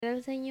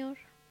Al Señor.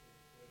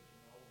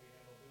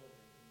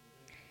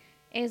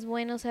 Es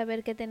bueno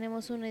saber que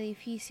tenemos un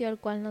edificio al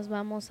cual nos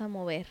vamos a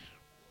mover.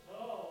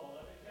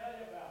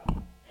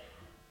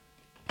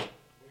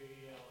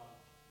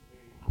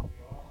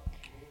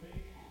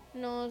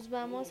 Nos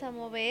vamos a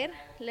mover.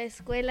 La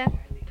escuela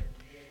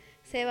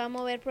se va a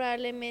mover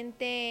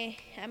probablemente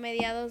a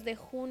mediados de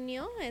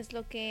junio, es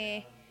lo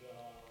que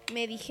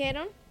me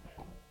dijeron.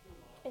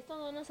 Esto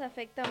no nos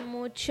afecta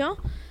mucho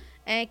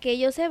que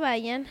ellos se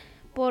vayan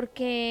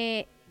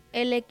porque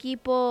el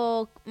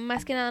equipo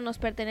más que nada nos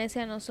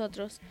pertenece a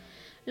nosotros.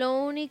 Lo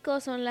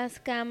único son las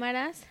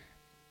cámaras.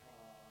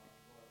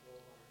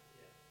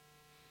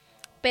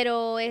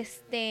 Pero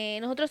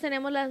nosotros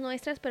tenemos las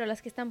nuestras, pero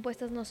las que están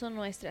puestas no son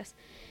nuestras.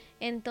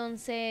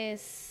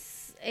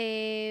 Entonces,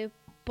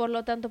 por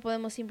lo tanto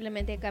podemos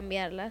simplemente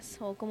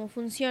cambiarlas o como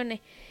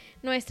funcione.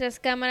 Nuestras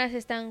cámaras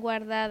están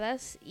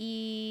guardadas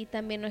y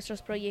también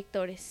nuestros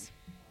proyectores.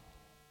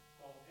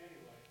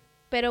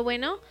 Pero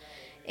bueno,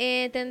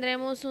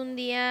 tendremos un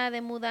día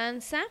de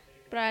mudanza.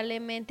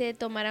 Probablemente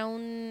tomará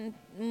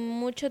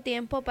mucho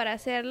tiempo para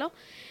hacerlo.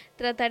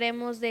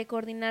 Trataremos de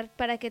coordinar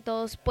para que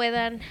todos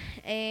puedan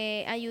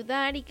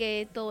ayudar y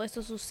que todo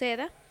esto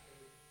suceda.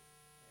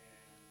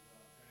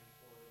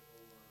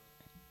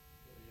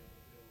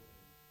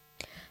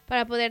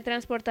 Para poder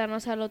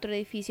transportarnos al otro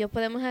edificio.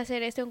 Podemos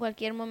hacer esto en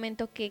cualquier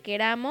momento que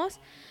queramos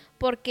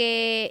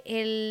porque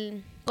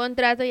el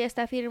contrato ya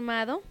está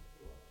firmado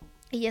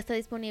y ya está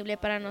disponible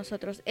para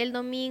nosotros. El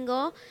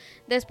domingo,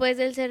 después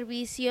del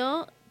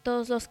servicio,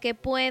 todos los que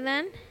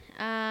puedan,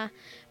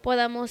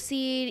 podamos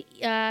ir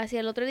hacia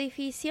el otro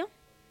edificio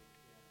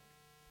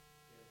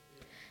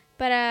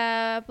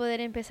para poder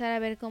empezar a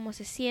ver cómo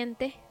se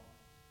siente.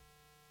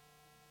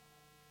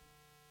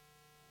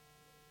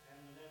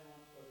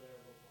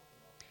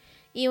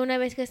 Y una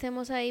vez que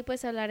estemos ahí,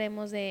 pues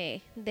hablaremos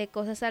de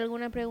cosas.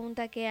 ¿Alguna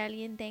pregunta que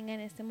alguien tenga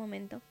en este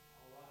momento?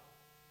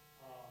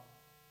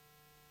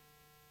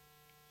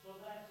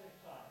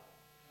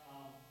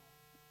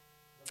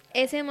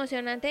 Es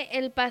emocionante.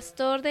 El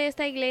pastor de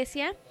esta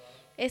iglesia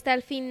está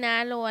al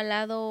final o al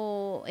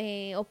lado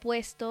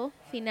opuesto,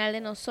 final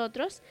de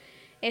nosotros.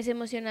 Es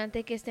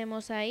emocionante que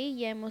estemos ahí.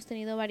 Ya hemos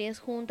tenido varias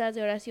juntas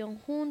de oración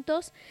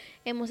juntos.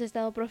 Hemos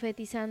estado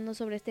profetizando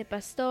sobre este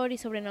pastor y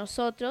sobre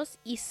nosotros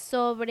y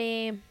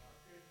sobre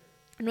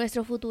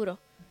nuestro futuro.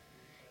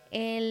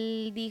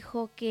 Él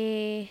dijo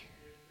que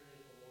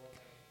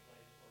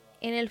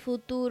en el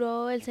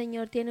futuro el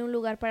Señor tiene un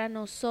lugar para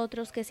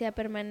nosotros que sea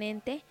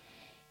permanente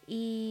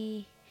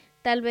y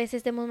tal vez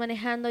estemos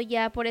manejando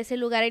ya por ese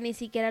lugar y ni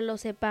siquiera lo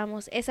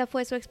sepamos. Esa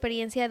fue su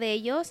experiencia de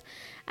ellos.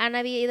 Han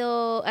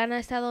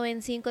estado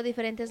en 5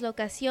 diferentes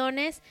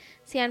locaciones,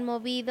 se han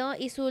movido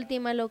y su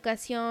última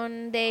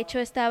locación de hecho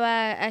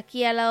estaba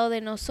aquí al lado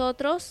de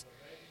nosotros.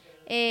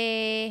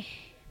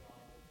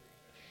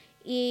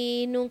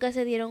 Y nunca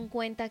se dieron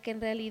cuenta que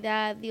en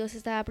realidad Dios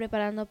estaba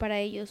preparando para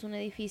ellos un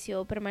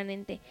edificio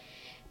permanente.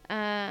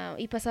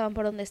 Y pasaban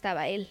por donde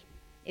estaba el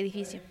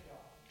edificio.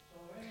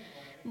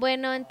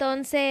 Bueno,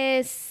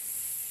 entonces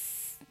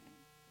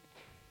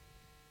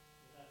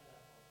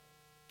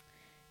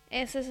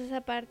esa es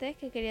esa parte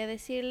que quería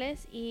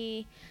decirles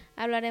y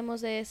hablaremos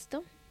de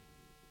esto.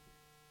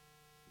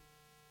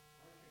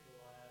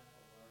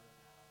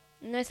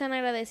 ¿No están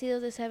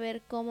agradecidos de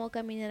saber cómo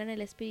caminar en el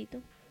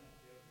Espíritu?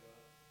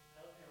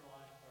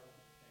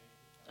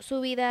 Su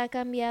vida ha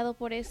cambiado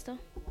por esto.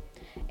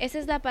 Esa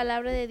es la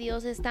palabra de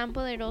Dios, es tan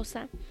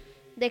poderosa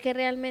de que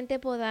realmente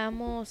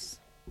podamos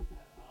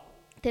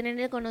tener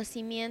el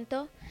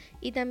conocimiento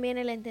y también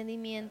el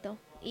entendimiento.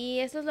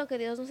 Y eso es lo que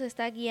Dios nos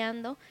está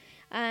guiando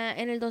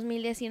en el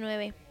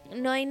 2019.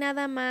 No hay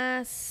nada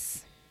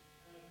más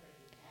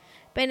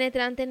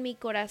penetrante en mi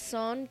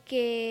corazón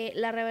que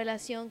la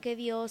revelación que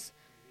Dios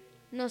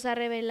nos ha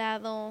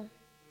revelado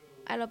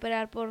al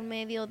operar por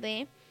medio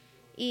de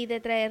y de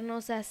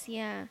traernos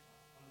hacia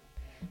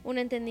un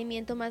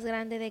entendimiento más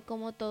grande de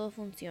cómo todo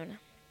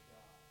funciona.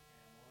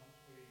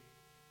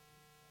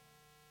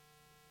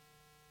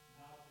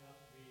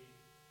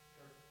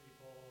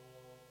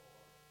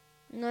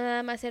 No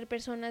nada más ser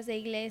personas de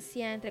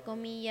iglesia, entre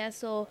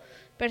comillas, o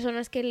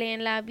personas que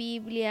leen la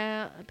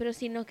Biblia, pero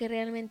sino que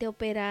realmente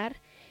operar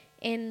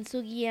en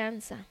su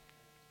guianza.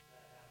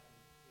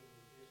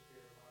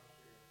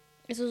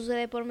 Eso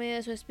sucede por medio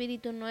de su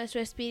espíritu,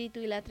 nuestro espíritu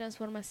y la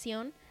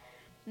transformación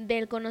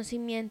del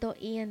conocimiento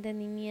y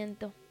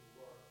entendimiento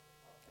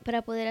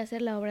para poder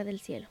hacer la obra del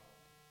cielo.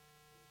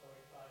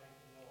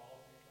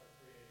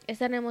 Es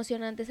tan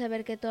emocionante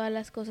saber que todas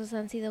las cosas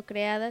han sido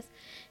creadas,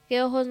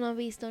 que ojos no han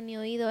visto ni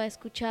oído ha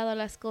escuchado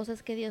las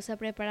cosas que Dios ha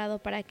preparado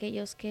para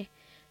aquellos que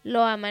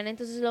lo aman.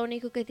 Entonces lo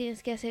único que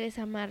tienes que hacer es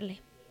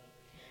amarle.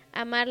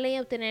 Amarle y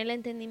obtener el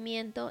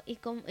entendimiento y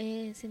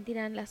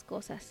sentirán las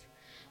cosas.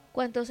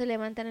 ¿Cuántos se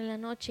levantan en la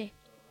noche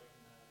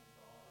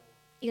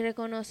y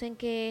reconocen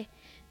que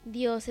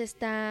Dios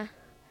está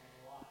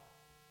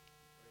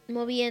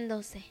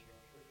moviéndose?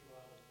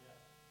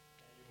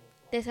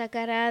 Te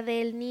sacará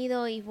del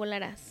nido y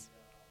volarás.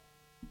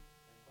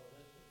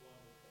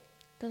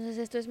 Entonces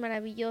esto es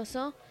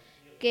maravilloso,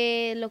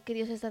 que lo que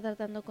Dios está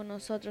tratando con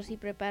nosotros y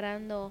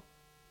preparando,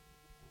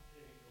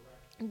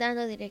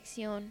 dando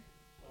dirección.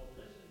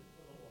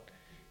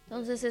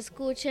 Entonces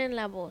escuchen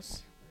la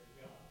voz.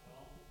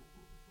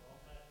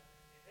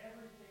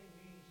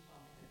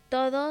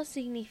 Todo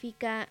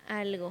significa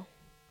algo.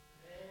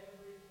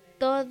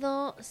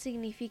 Todo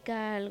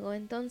significa algo.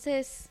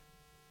 Entonces,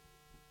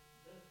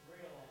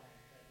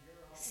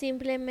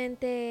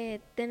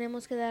 simplemente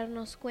tenemos que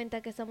darnos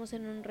cuenta que estamos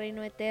en un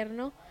reino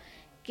eterno,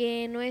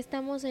 que no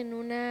estamos en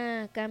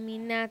una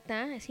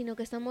caminata, sino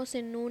que estamos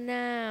en un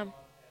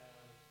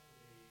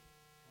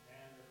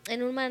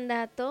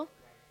mandato,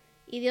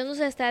 y Dios nos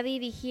está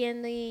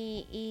dirigiendo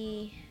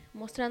y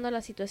mostrando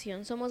la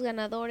situación. Somos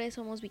ganadores,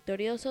 somos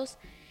victoriosos.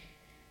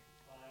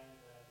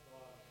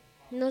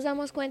 Nos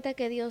damos cuenta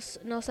que Dios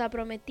nos ha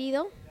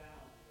prometido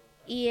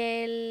y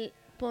Él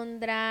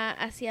pondrá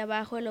hacia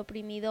abajo el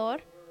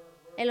opresor.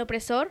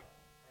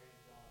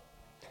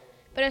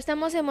 Pero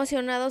estamos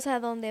emocionados a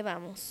dónde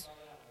vamos.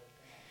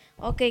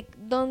 Ok,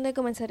 ¿dónde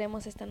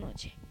comenzaremos esta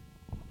noche?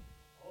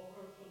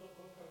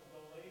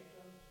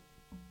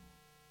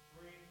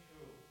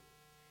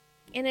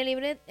 En el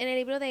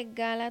libro de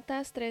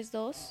Gálatas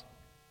 3:2.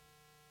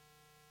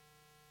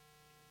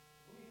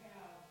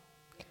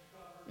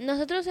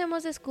 Nosotros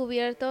hemos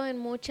descubierto en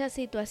muchas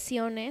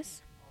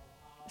situaciones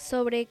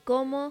sobre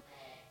cómo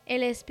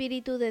el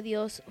Espíritu de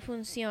Dios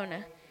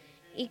funciona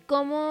y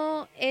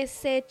cómo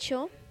es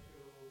hecho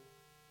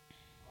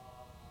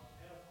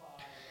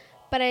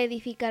para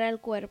edificar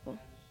al cuerpo.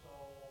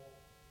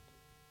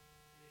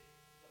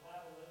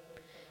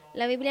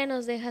 La Biblia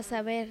nos deja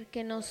saber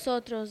que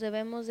nosotros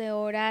debemos de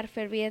orar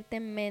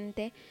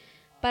fervientemente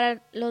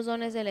para los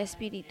dones del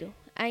Espíritu.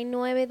 Hay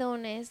 9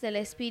 dones del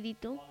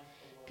Espíritu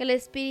que el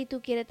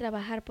Espíritu quiere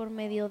trabajar por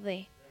medio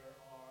de.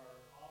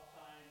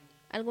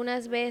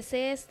 Algunas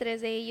veces 3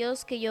 de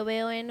ellos que yo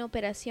veo en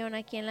operación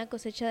aquí en la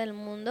cosecha del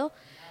mundo,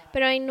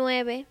 pero hay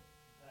 9.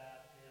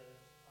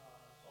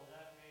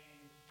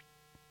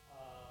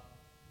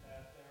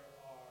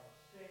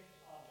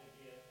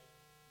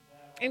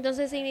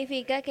 Entonces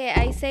significa que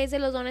hay 6 de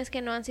los dones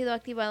que no han sido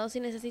activados y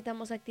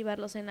necesitamos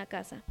activarlos en la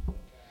casa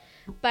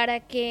para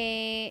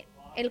que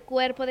el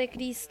cuerpo de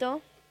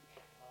Cristo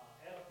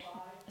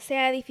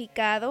sea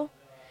edificado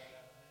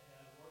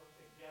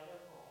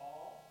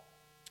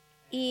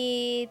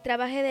y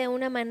trabaje de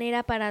una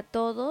manera para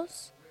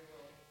todos.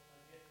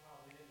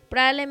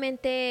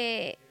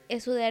 Probablemente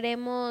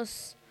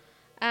estudiaremos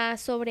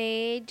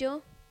sobre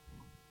ello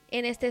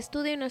en este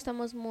estudio y no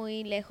estamos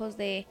muy lejos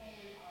de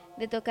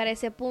tocar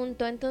ese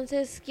punto.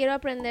 Entonces quiero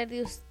aprender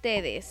de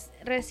ustedes.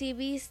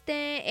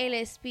 ¿Recibiste el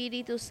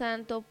Espíritu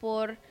Santo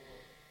por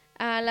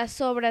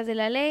las obras de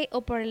la ley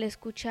o por el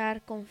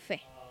escuchar con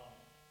fe?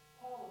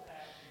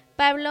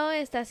 Pablo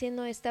está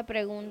haciendo esta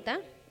pregunta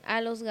a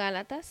los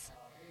Gálatas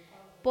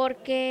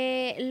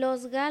porque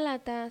los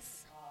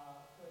Gálatas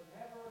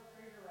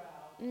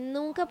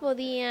nunca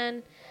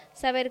podían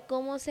saber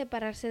cómo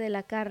separarse de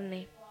la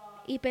carne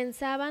y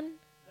pensaban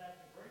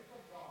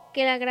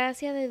que la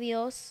gracia de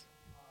Dios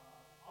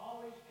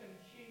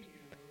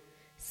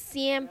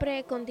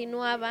siempre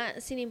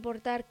continuaba sin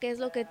importar qué es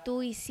lo que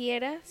tú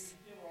hicieras,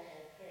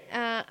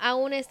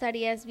 aún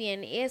estarías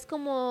bien. Y es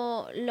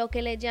como lo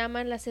que le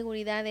llaman la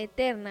seguridad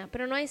eterna,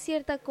 pero no hay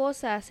cierta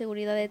cosa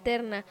seguridad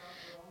eterna.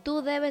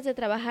 Tú debes de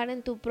trabajar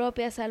en tu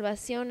propia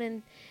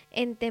salvación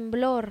en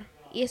temblor,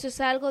 y eso es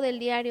algo del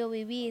diario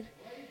vivir.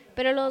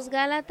 Pero los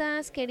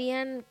Gálatas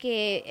querían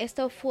que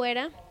esto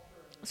fuera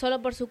solo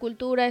por su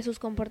cultura y sus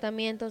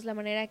comportamientos, la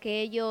manera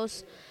que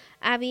ellos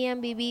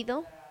habían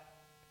vivido.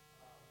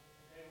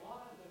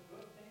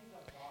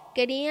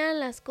 Querían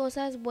las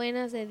cosas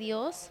buenas de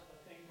Dios,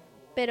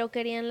 pero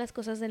querían las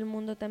cosas del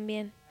mundo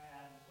también.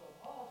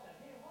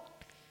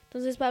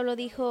 Entonces Pablo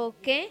dijo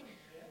que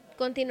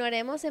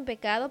continuaremos en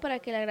pecado para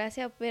que la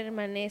gracia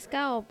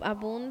permanezca o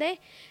abunde.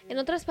 En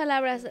otras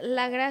palabras,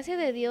 la gracia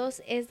de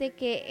Dios es de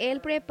que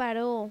Él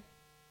preparó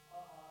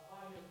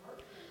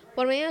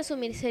por medio de su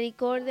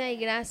misericordia y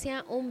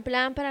gracia un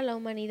plan para la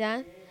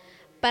humanidad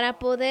para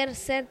poder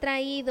ser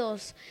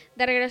traídos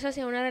de regreso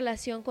hacia una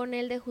relación con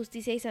Él de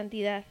justicia y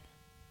santidad.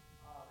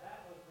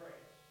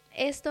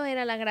 Esto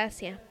era la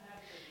gracia.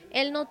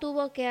 Él no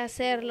tuvo que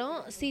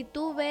hacerlo. Si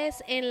tú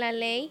ves en la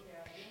ley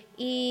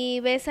y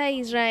ves a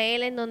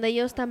Israel en donde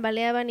ellos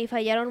tambaleaban y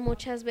fallaron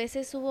muchas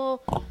veces,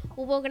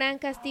 hubo gran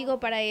castigo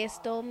para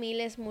esto.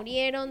 Miles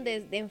murieron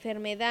de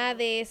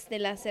enfermedades, de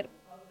la serpiente,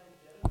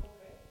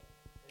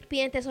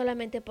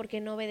 solamente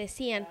porque no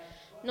obedecían,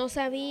 no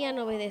sabían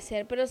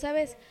obedecer. Pero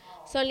sabes,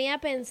 solía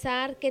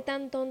pensar qué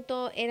tan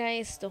tonto era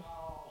esto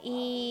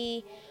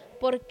y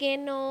por qué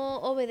no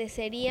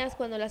obedecerías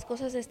cuando las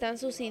cosas están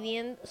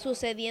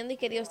sucediendo y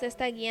que Dios te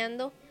está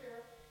guiando.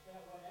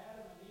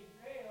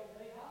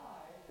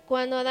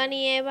 Cuando Adán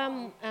y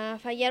Eva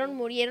fallaron,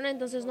 murieron,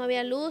 entonces no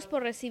había luz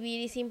por recibir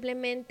y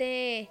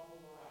simplemente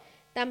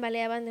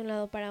tambaleaban de un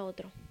lado para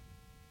otro.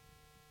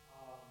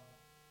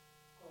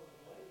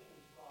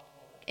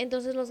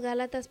 Entonces los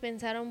Gálatas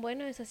pensaron,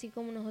 bueno, es así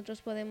como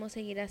nosotros podemos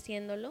seguir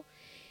haciéndolo.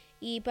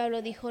 Y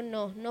Pablo dijo,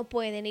 no, no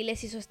pueden. Y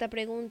les hizo esta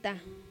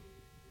pregunta: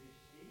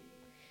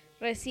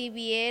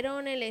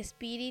 ¿recibieron el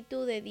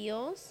Espíritu de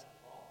Dios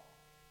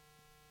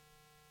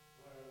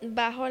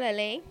bajo la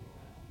ley?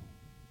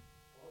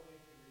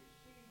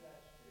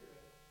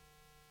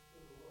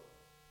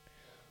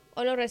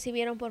 ¿O lo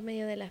recibieron por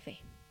medio de la fe?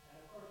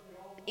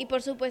 Y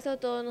por supuesto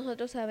todos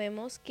nosotros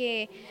sabemos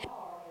que,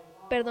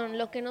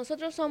 lo que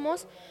nosotros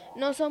somos,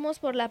 no somos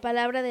por la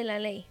palabra de la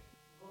ley.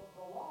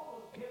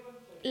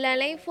 La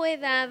ley fue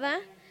dada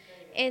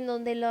en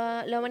donde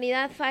la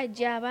humanidad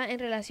fallaba en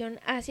relación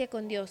hacia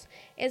con Dios.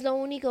 Es lo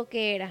único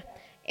que era.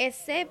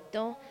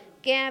 Excepto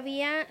que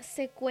había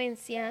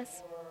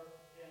secuencias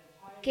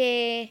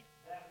que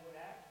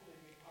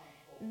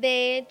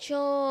de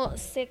hecho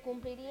se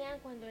cumplirían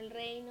cuando el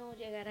reino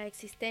llegara a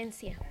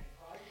existencia.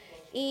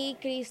 Y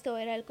Cristo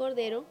era el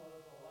Cordero.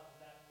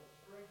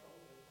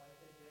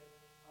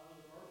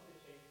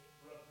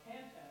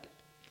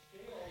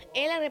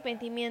 El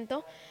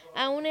arrepentimiento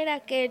aún era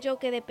aquello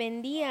que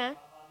dependía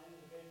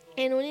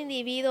en un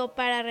individuo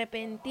para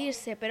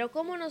arrepentirse. Pero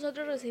 ¿cómo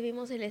nosotros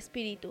recibimos el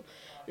Espíritu?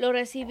 Lo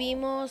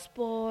recibimos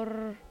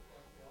por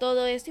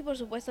todo esto, y por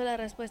supuesto la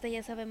respuesta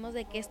ya sabemos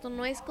de que esto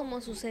no es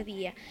como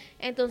sucedía.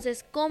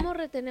 Entonces, ¿cómo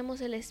retenemos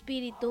el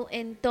Espíritu?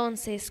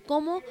 Entonces,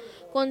 ¿cómo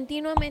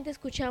continuamente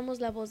escuchamos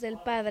la voz del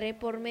Padre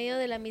por medio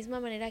de la misma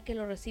manera que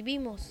lo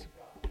recibimos?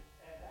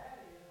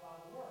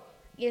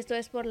 Y esto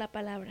es por la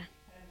palabra.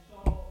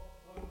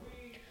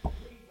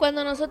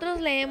 Cuando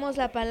nosotros leemos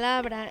la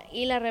palabra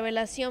y la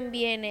revelación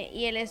viene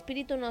y el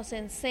Espíritu nos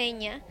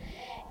enseña,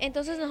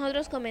 entonces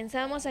nosotros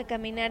comenzamos a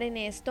caminar en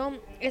esto.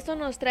 Esto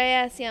nos trae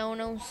hacia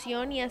una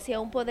unción y hacia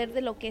un poder de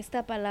lo que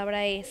esta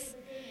palabra es.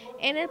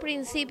 En el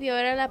principio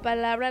era la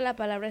palabra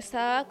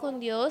estaba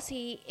con Dios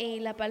y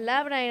la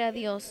palabra era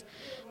Dios.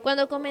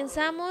 Cuando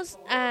comenzamos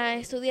a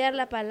estudiar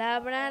la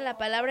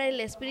palabra y el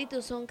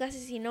Espíritu son casi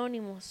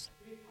sinónimos,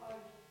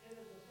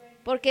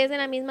 porque es de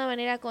la misma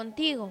manera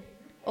contigo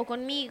o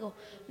conmigo.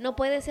 No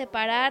puedes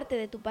separarte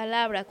de tu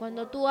palabra.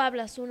 Cuando tú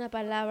hablas una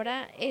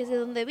palabra, es de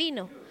donde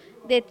vino,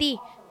 de ti.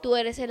 Tú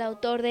eres el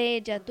autor de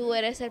ella, tú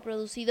eres el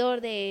producidor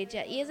de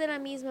ella. Y es de la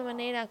misma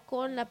manera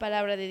con la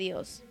palabra de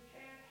Dios.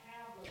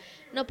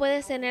 No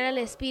puedes tener al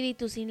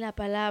Espíritu sin la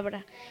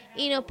palabra,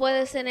 y no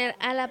puedes tener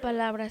a la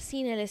palabra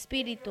sin el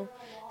Espíritu.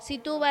 Si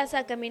tú vas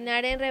a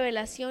caminar en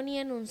revelación y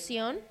en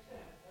unción,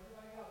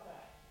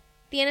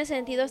 tiene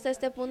sentido hasta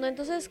este punto.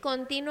 Entonces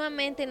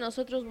continuamente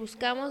nosotros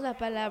buscamos la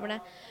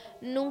palabra.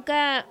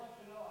 Nunca,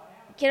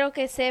 quiero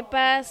que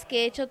sepas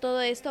que he hecho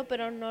todo esto,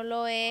 pero no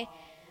lo he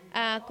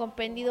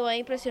comprendido.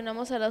 Ahí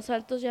impresionamos a los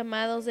altos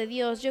llamados de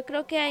Dios. Yo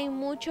creo que hay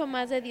mucho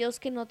más de Dios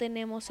que no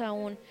tenemos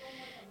aún.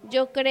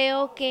 Yo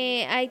creo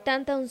que hay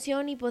tanta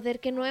unción y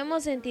poder que no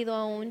hemos sentido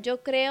aún.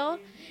 Yo creo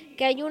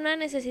que hay una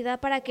necesidad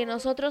para que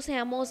nosotros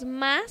seamos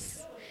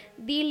más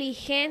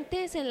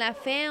diligentes en la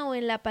fe o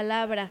en la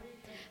palabra,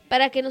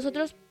 para que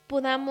nosotros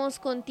podamos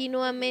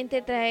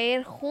continuamente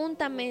traer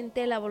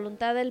juntamente la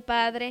voluntad del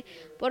Padre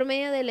por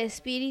medio del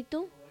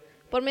Espíritu,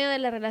 por medio de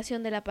la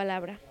relación de la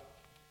palabra.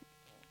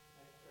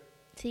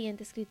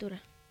 Siguiente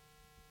escritura.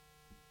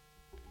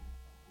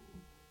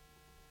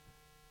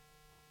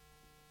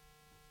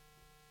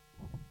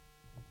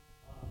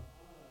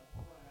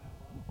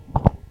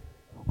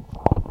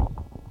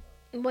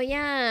 Voy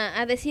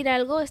a decir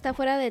algo, está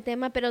fuera de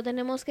tema, pero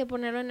tenemos que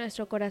ponerlo en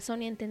nuestro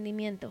corazón y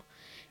entendimiento.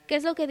 ¿Qué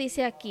es lo que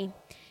dice aquí?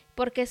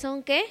 Porque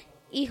son ¿qué?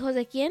 ¿Hijos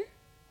de quién?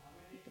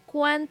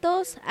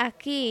 ¿Cuántos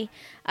aquí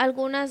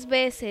algunas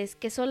veces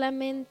que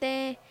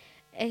solamente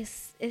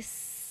es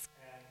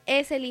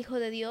el Hijo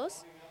de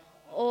Dios?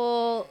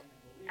 O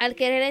al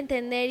querer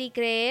entender y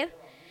creer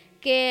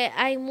que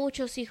hay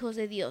muchos hijos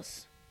de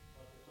Dios,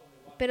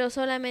 pero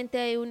solamente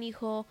hay un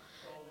hijo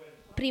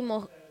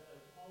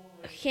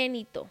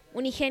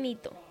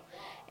unigénito.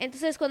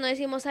 Entonces cuando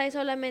decimos hay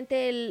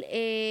solamente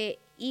el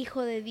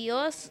Hijo de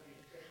Dios,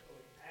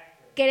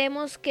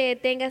 queremos que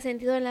tenga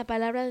sentido en la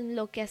palabra, en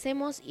lo que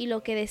hacemos y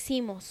lo que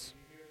decimos.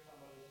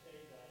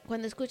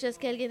 Cuando escuchas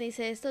que alguien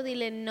dice esto,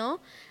 dile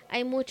no,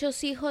 hay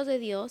muchos hijos de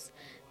Dios,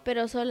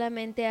 pero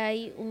solamente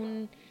hay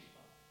un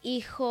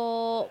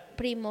hijo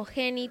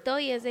primogénito,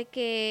 y es de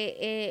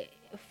que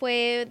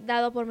fue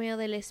dado por medio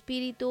del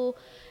Espíritu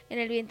en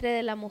el vientre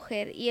de la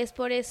mujer. Y es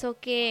por eso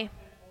que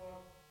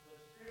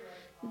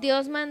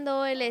Dios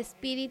mandó el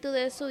Espíritu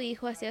de su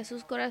Hijo hacia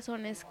sus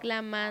corazones,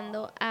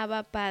 clamando,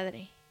 Abba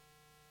Padre.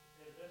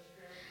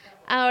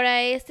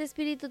 Ahora, este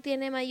Espíritu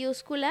tiene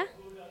mayúscula,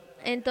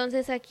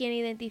 entonces ¿a quién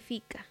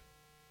identifica?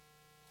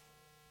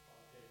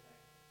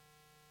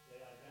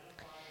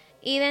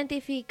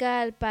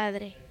 Identifica al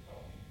Padre.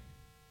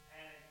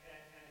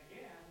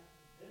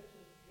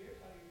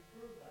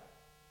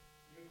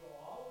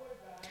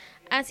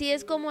 Así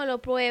es como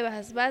lo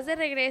pruebas. Vas de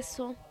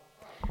regreso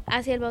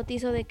hacia el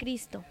bautizo de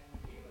Cristo.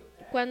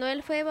 Cuando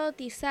Él fue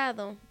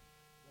bautizado,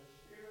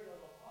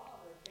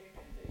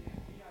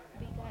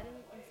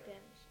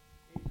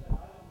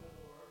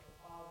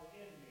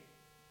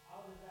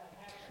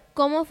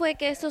 ¿Cómo fue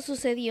que esto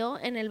sucedió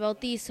en el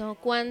bautizo?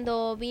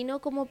 Cuando vino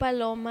como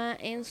paloma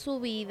en su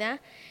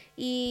vida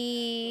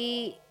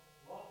y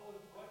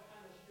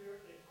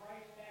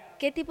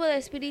 ¿qué tipo de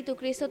espíritu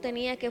Cristo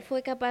tenía que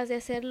fue capaz de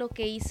hacer lo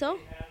que hizo?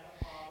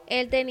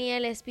 Él tenía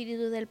el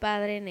espíritu del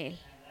Padre en él.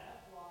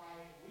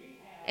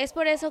 Es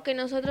por eso que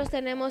nosotros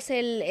tenemos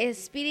el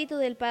espíritu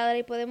del Padre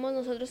y podemos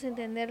nosotros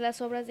entender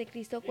las obras de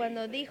Cristo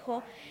cuando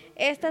dijo,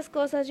 estas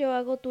cosas yo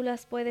hago, tú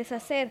las puedes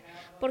hacer,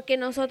 porque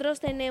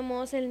nosotros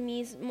tenemos el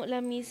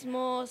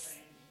mismo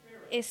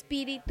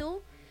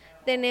espíritu,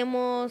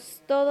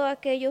 tenemos todo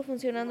aquello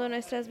funcionando en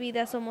nuestras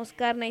vidas, somos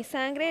carne y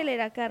sangre, él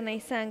era carne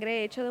y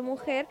sangre, hecho de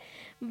mujer,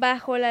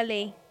 bajo la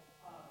ley.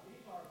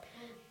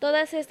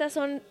 Todas estas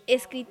son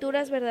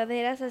escrituras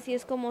verdaderas, así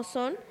es como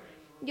son.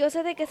 Yo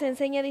sé de que se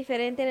enseña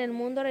diferente en el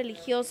mundo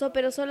religioso,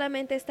 pero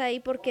solamente está ahí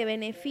porque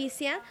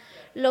beneficia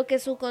lo que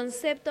su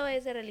concepto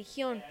es de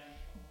religión.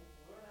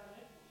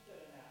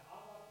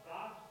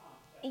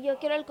 Y yo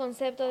quiero el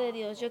concepto de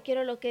Dios, yo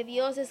quiero lo que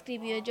Dios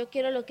escribió, yo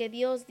quiero lo que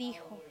Dios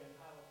dijo.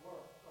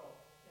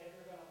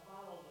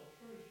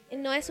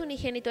 No es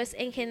unigénito, es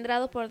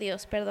engendrado por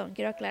Dios, perdón,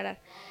 quiero aclarar.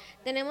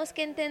 Tenemos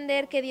que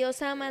entender que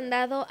Dios ha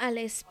mandado al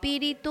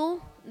espíritu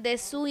de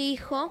su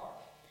Hijo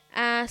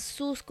a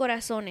sus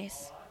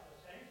corazones.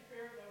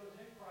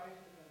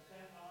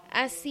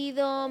 Ha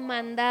sido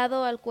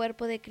mandado al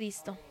cuerpo de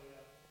Cristo.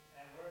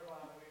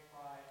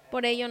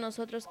 Por ello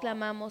nosotros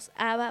clamamos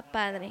Abba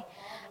Padre.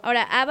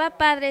 Ahora, Abba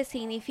Padre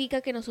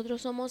significa que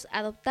nosotros somos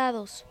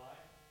adoptados.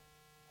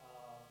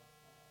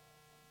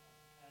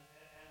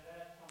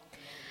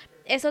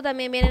 Eso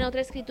también viene en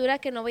otra escritura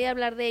que no voy a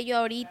hablar de ello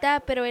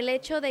ahorita, pero el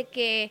hecho de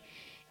que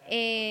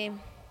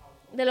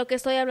de lo que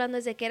estoy hablando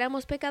es de que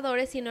éramos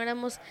pecadores y no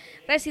éramos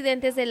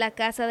residentes de la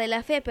casa de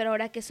la fe, pero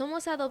ahora que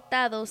somos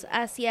adoptados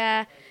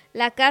hacia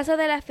la casa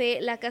de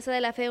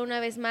la fe una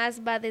vez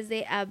más va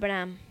desde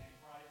Abraham.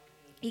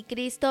 Y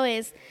Cristo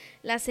es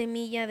la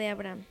semilla de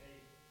Abraham.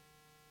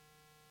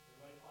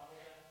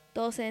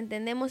 ¿Todos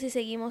entendemos y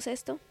seguimos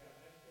esto?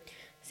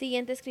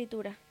 Siguiente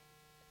escritura.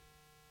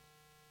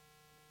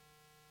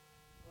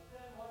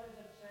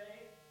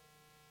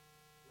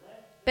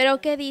 ¿Pero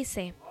qué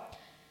dice?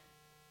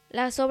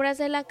 Las obras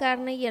de la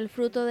carne y el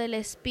fruto del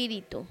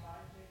Espíritu.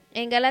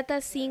 En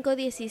Gálatas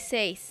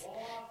 5:16.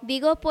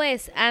 Digo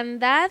pues,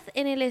 andad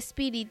en el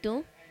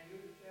Espíritu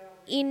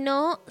y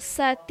no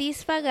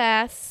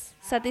satisfagáis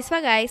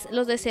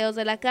los deseos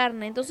de la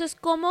carne. Entonces,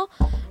 ¿cómo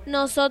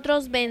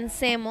nosotros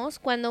vencemos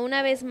cuando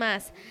una vez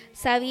más,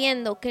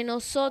 sabiendo que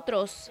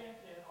nosotros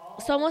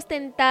somos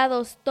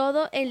tentados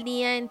todo el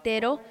día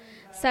entero,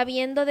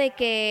 sabiendo de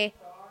que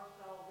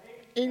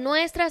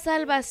nuestra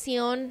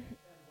salvación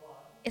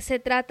se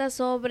trata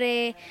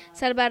sobre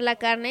salvar la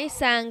carne y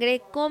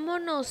sangre? ¿Cómo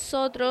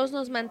nosotros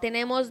nos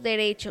mantenemos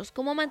derechos?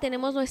 ¿Cómo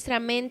mantenemos nuestra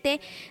mente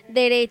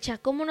derecha?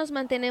 ¿Cómo nos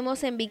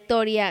mantenemos en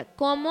victoria?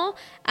 ¿Cómo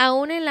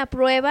aún en la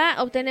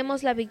prueba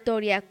obtenemos la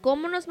victoria?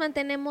 ¿Cómo nos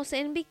mantenemos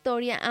en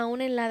victoria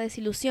aún en la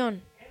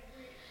desilusión?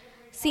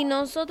 Si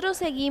nosotros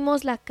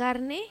seguimos la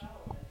carne,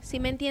 ¿sí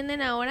me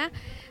entienden ahora?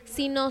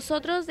 Si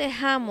nosotros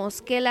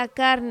dejamos que la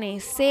carne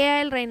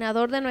sea el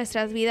reinador de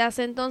nuestras vidas,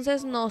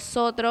 entonces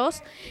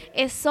nosotros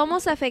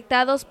somos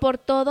afectados por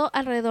todo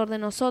alrededor de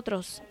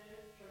nosotros.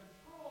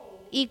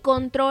 Y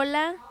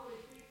controla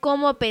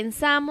cómo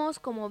pensamos,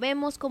 cómo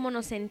vemos, cómo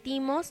nos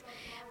sentimos.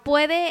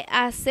 Puede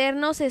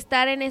hacernos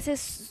estar en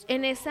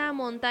esa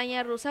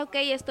montaña rusa. Ok,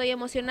 estoy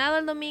emocionado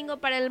el domingo,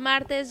 para el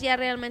martes ya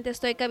realmente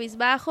estoy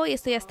cabizbajo y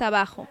estoy hasta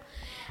abajo.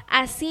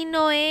 Así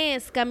no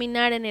es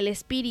caminar en el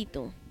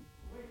Espíritu.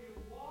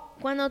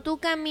 Cuando tú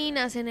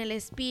caminas en el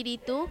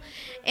Espíritu,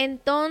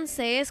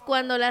 entonces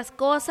cuando las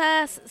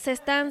cosas se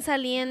están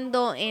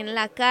saliendo en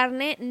la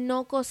carne,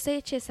 no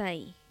coseches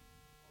ahí.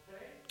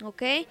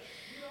 ¿Ok?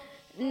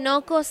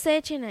 No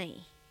cosechen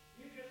ahí.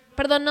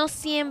 Perdón, no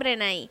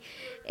siembren ahí.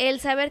 El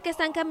saber que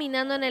están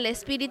caminando en el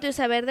Espíritu y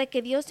saber de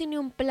que Dios tiene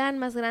un plan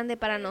más grande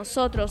para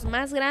nosotros,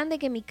 más grande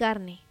que mi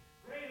carne,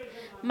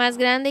 más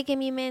grande que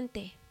mi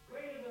mente,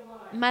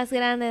 más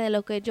grande de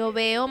lo que yo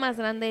veo, más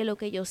grande de lo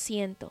que yo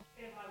siento.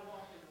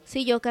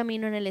 Si yo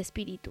camino en el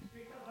Espíritu.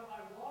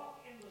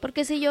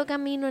 Porque si yo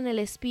camino en el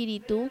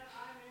Espíritu,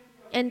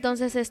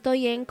 entonces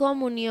estoy en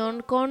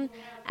comunión con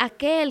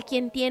aquel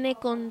quien tiene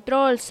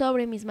control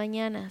sobre mis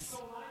mañanas.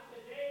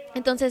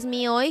 Entonces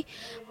mi hoy,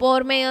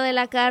 por medio de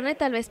la carne,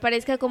 tal vez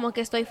parezca como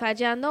que estoy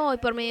fallando. Hoy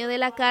por medio de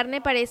la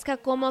carne parezca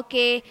como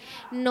que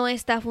no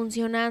está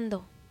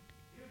funcionando.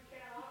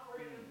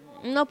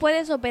 No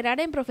puedes operar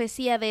en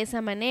profecía de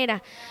esa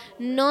manera.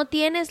 No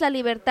tienes la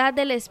libertad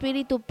del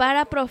Espíritu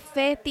para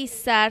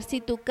profetizar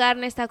si tu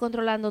carne está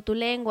controlando tu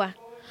lengua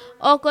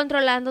o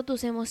controlando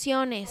tus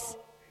emociones.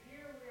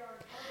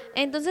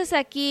 Entonces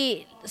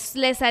aquí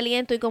les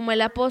aliento, y como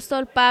el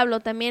apóstol Pablo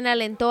también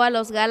alentó a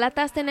los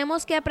Gálatas,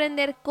 tenemos que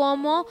aprender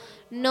cómo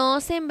no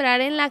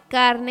sembrar en la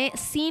carne,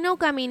 sino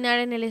caminar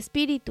en el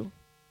Espíritu.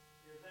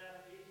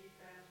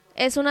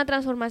 ¿Es una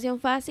transformación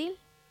fácil?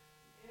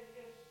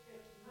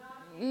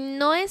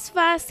 No es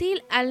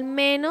fácil, al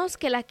menos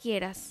que la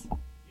quieras.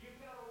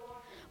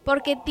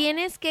 Porque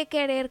tienes que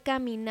querer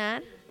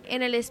caminar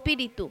en el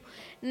Espíritu.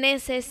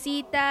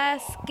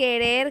 Necesitas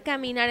querer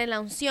caminar en la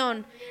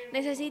unción.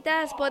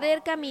 Necesitas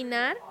poder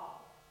caminar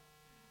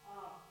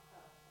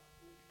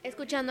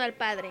escuchando al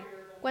Padre.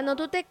 Cuando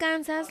tú te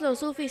cansas lo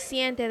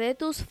suficiente de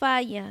tus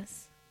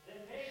fallas,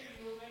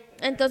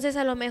 entonces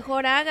a lo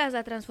mejor hagas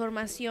la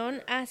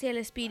transformación hacia el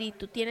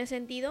Espíritu. ¿Tiene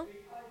sentido?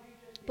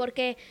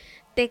 Porque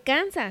te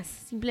cansas,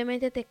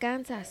 simplemente te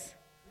cansas.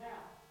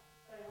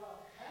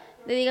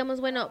 Le digamos,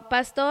 bueno,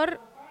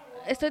 pastor,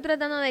 estoy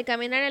tratando de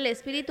caminar en el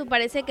Espíritu,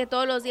 parece que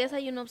todos los días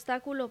hay un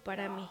obstáculo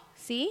para mí,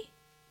 ¿sí?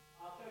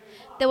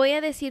 Te voy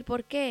a decir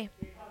por qué.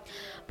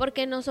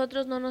 Porque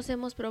nosotros no nos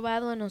hemos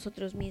probado a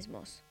nosotros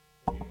mismos.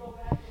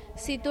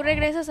 Si tú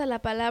regresas a la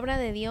palabra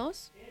de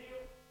Dios,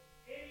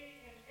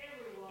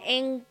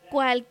 en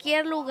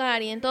cualquier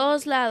lugar y en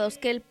todos lados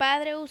que el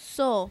Padre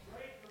usó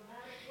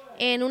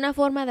en una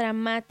forma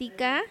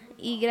dramática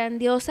y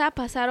grandiosa,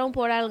 pasaron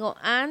por algo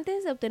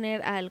antes de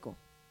obtener algo.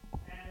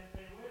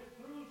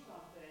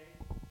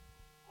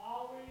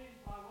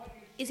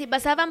 Y si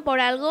pasaban por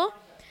algo,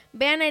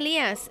 vean a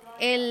Elías,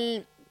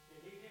 él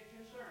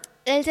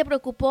se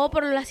preocupó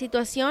por la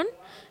situación.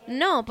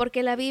 No,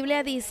 porque la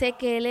Biblia dice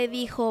que él le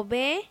dijo,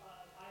 ve,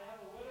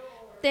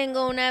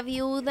 tengo una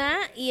viuda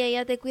y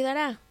ella te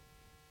cuidará.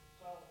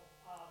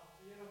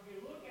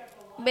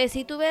 Ve,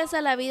 si tú ves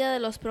a la vida de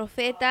los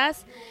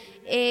profetas,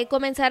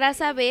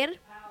 comenzarás a ver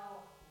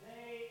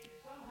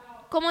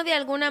cómo de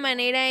alguna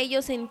manera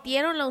ellos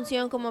sintieron la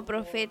unción como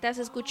profetas,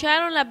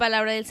 escucharon la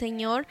palabra del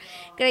Señor,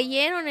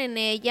 creyeron en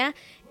ella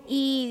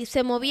y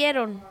se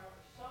movieron.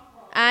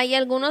 Hay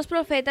algunos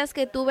profetas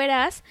que tú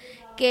verás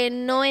que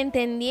no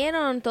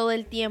entendieron todo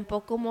el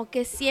tiempo, como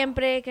que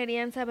siempre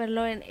querían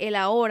saberlo en el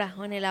ahora,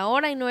 o en el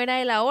ahora, y no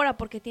era el ahora,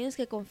 porque tienes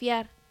que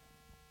confiar.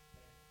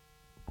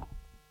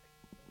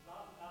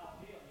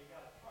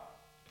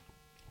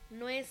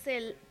 No es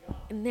el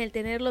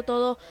tenerlo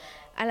todo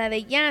a la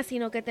de ya,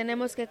 sino que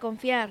tenemos que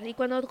confiar. Y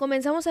cuando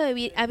comenzamos a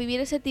vivir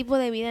ese tipo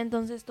de vida,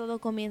 entonces todo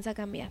comienza a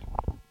cambiar.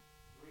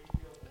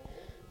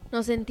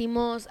 Nos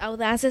sentimos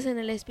audaces en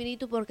el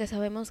Espíritu porque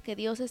sabemos que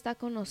Dios está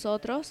con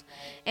nosotros.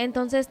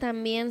 Entonces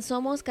también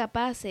somos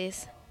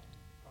capaces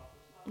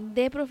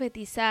de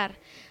profetizar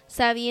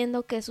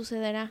sabiendo qué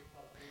sucederá.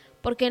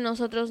 Porque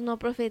nosotros no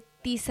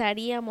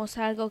profetizaríamos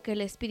algo que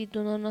el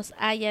Espíritu no nos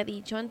haya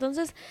dicho.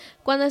 Entonces,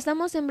 cuando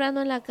estamos sembrando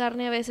en la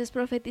carne, a veces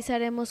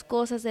profetizaremos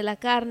cosas de la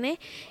carne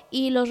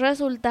y los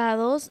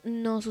resultados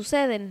no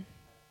suceden.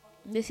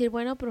 Decir,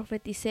 bueno,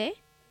 profeticé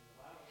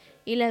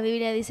y la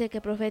Biblia dice que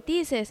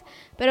profetices,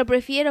 pero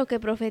prefiero que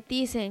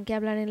profeticen que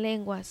hablar en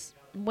lenguas.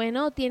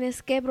 Bueno,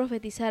 tienes que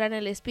profetizar en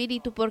el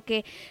Espíritu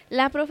porque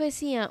la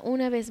profecía,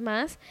 una vez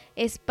más,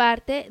 es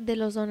parte de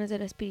los dones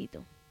del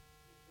Espíritu.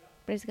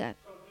 Praise God.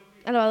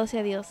 Alabado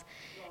sea Dios.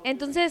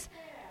 Entonces,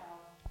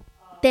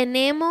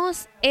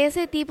 ¿tenemos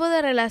ese tipo de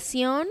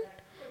relación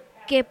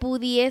que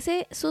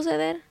pudiese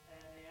suceder?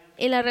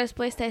 Y la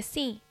respuesta es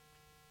sí.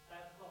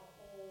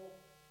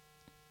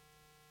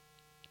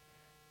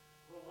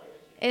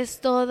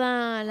 Es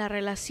toda la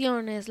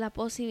relación, es la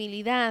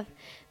posibilidad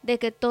de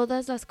que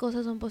todas las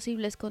cosas son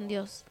posibles con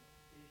Dios.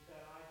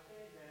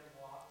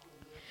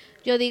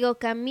 Yo digo,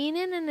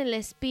 caminen en el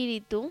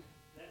Espíritu.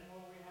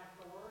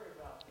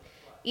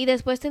 Y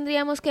después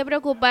tendríamos que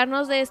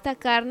preocuparnos de esta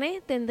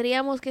carne,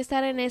 tendríamos que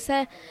estar en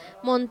esa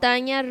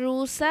montaña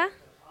rusa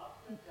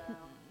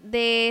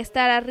de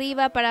estar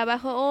arriba para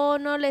abajo, oh,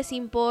 no les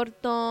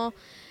importo,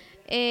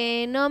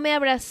 no me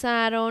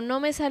abrazaron, no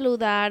me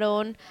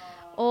saludaron,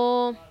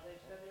 o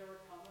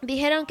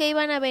dijeron que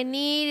iban a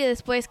venir y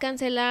después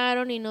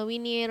cancelaron y no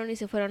vinieron y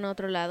se fueron a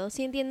otro lado.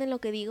 ¿Sí entienden lo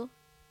que digo?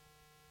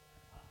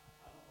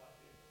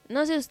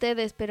 No sé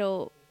ustedes,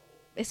 pero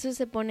eso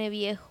se pone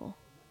viejo,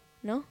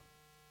 ¿no?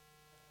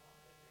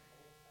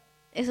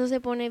 Eso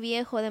se pone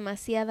viejo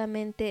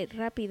demasiadamente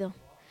rápido.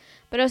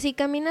 Pero si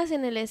caminas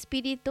en el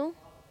Espíritu,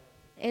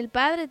 el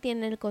Padre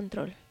tiene el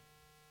control.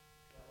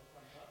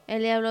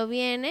 El diablo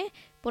viene,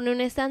 pone un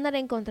estándar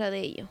en contra de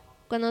ello.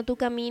 Cuando tú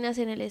caminas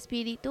en el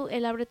Espíritu,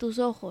 Él abre tus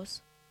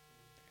ojos.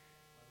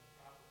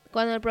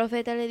 Cuando el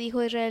profeta le dijo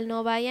a Israel,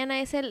 no vayan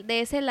de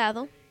ese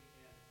lado,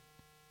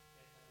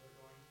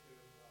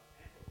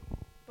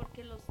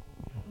 porque los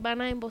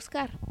van a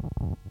emboscar.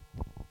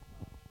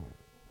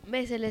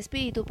 Ves el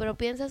Espíritu, pero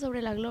piensa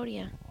sobre la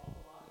gloria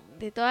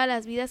de todas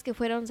las vidas que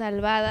fueron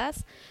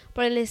salvadas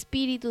por el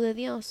Espíritu de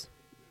Dios,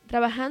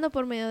 trabajando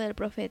por medio del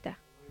profeta.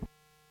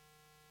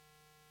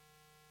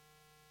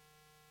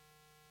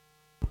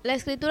 La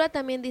Escritura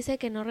también dice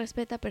que no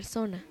respeta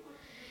persona.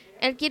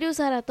 Él quiere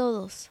usar a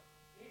todos.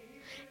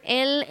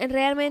 Él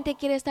realmente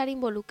quiere estar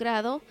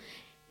involucrado.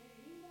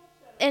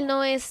 Él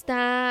no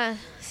está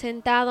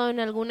sentado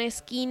en alguna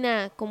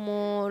esquina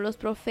como los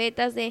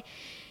profetas de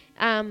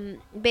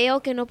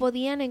veo que no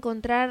podían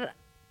encontrar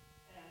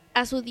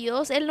a su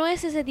Dios. Él no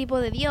es ese tipo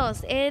de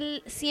Dios.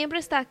 Él siempre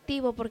está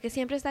activo porque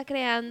siempre está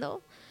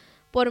creando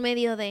por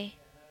medio de.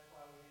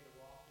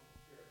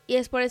 Y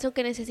es por eso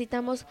que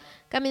necesitamos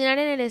caminar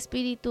en el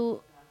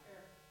Espíritu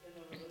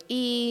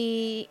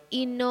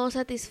y no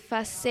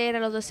satisfacer a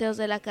los deseos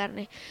de la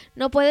carne.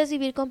 No puedes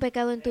vivir con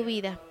pecado en tu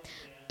vida.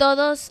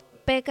 Todos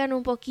pecan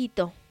un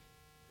poquito,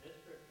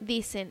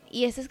 dicen.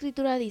 Y esta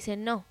escritura dice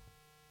no.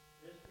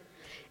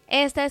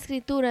 Esta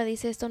escritura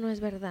dice esto no es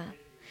verdad.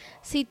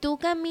 Si tú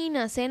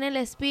caminas en el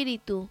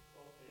Espíritu,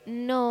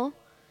 no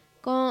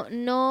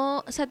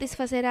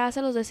satisfacerás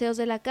a los deseos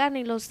de la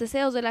carne, y los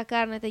deseos de la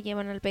carne te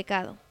llevan al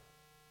pecado.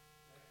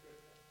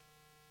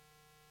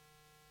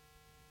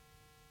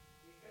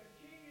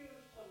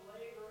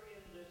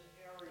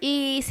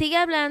 Y sigue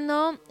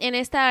hablando en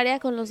esta área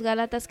con los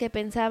gálatas que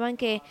pensaban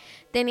que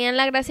tenían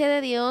la gracia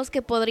de Dios,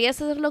 que podrías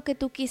hacer lo que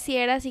tú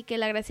quisieras y que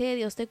la gracia de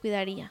Dios te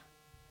cuidaría.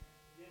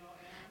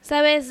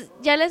 Sabes,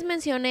 ya les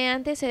mencioné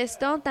antes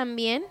esto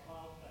también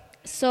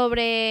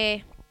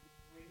sobre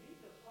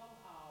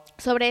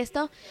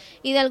esto,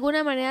 y de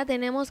alguna manera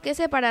tenemos que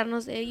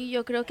separarnos de ello.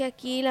 Yo creo que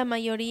aquí la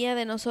mayoría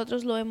de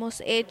nosotros lo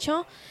hemos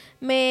hecho.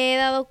 Me he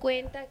dado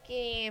cuenta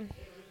que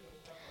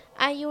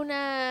hay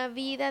una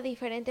vida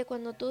diferente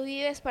cuando tú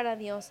vives para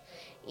Dios,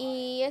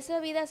 y esa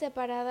vida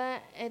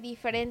separada,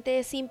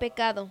 diferente, sin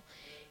pecado.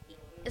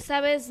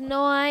 Sabes,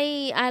 no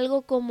hay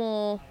algo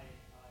como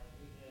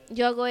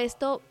yo hago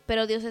esto,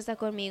 pero Dios está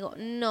conmigo.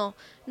 No,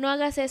 no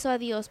hagas eso a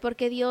Dios,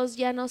 porque Dios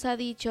ya nos ha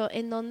dicho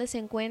en dónde se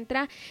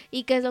encuentra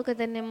y qué es lo que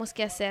tenemos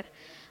que hacer.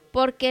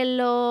 Porque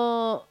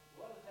la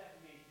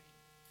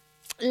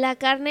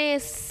carne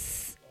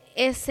es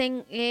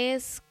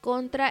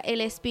contra el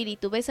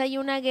espíritu. ¿Ves? Hay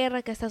una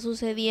guerra que está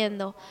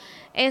sucediendo.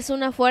 ¿Es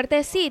una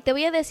fuerte? Sí, te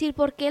voy a decir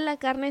por qué la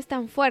carne es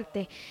tan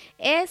fuerte.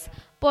 Es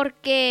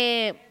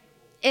porque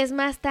es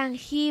más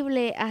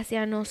tangible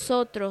hacia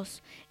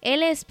nosotros.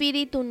 El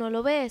espíritu no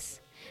lo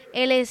ves.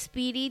 El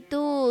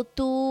espíritu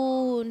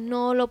tú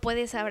no lo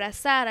puedes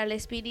abrazar. Al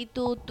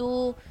espíritu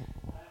tú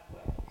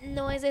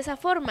no es de esa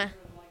forma.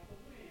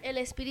 El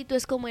espíritu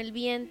es como el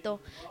viento.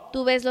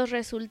 Tú ves los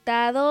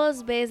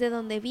resultados, ves de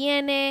dónde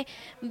viene,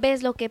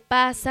 ves lo que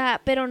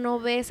pasa, pero no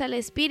ves al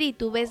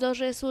espíritu, ves los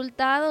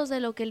resultados de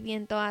lo que el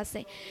viento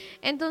hace.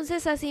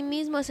 Entonces, así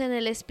mismo es en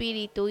el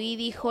espíritu. Y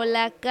dijo,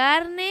 la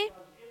carne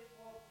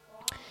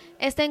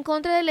está en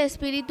contra del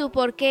espíritu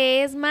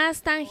porque es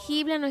más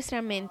tangible a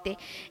nuestra mente,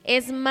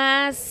 es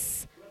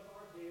más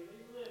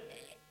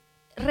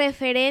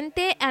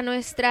referente a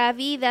nuestra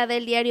vida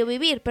del diario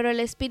vivir, pero el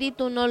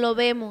espíritu no lo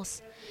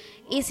vemos.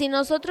 Y si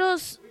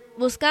nosotros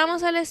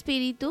buscamos al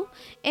espíritu,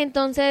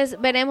 entonces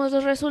veremos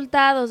los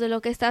resultados de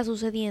lo que está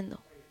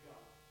sucediendo.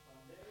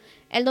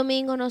 El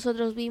domingo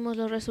nosotros vimos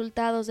los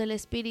resultados del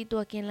espíritu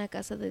aquí en la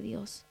casa de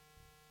Dios.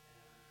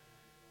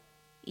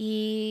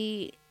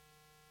 Y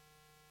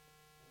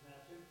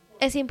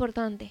es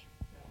importante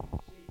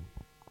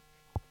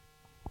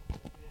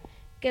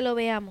que lo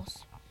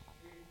veamos.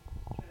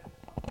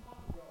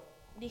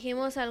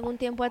 Dijimos algún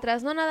tiempo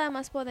atrás, no nada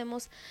más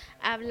podemos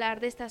hablar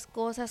de estas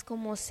cosas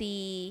como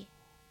si,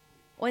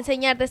 o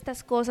enseñar de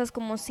estas cosas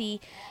como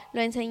si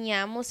lo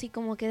enseñamos y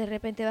como que de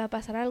repente va a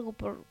pasar algo,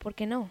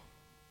 porque no.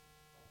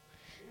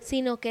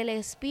 Sino que el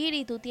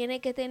espíritu tiene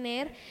que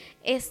tener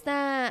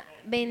esta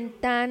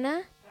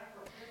ventana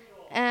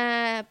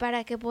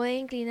para que pueda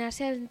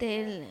inclinarse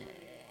ante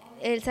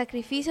el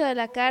sacrificio de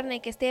la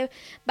carne, que esté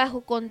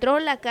bajo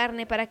control la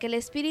carne, para que el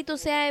espíritu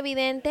sea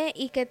evidente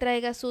y que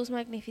traiga sus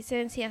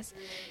magnificencias.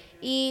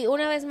 Y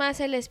una vez más,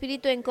 el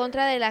espíritu en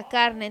contra de la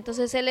carne.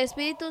 Entonces el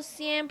espíritu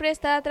siempre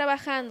está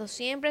trabajando,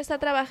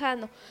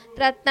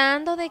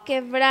 tratando de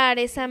quebrar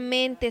esa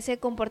mente, ese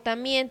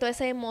comportamiento,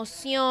 esa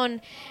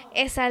emoción,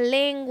 esa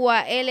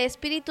lengua. El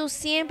espíritu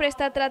siempre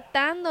está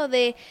tratando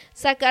de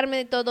sacarme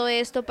de todo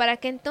esto para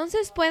que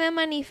entonces pueda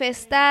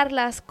manifestar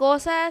las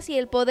cosas y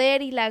el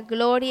poder y la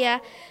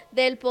gloria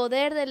del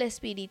poder del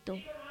espíritu.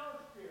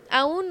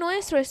 Aún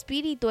nuestro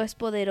espíritu es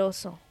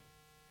poderoso.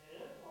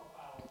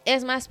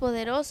 Es más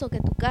poderoso que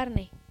tu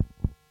carne.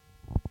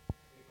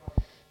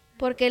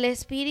 Porque el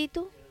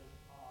espíritu,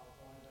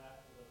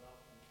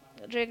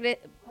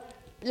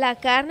 la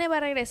carne va a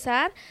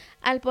regresar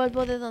al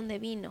polvo de donde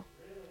vino.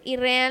 Y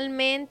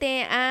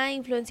realmente ha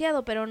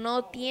influenciado, pero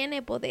no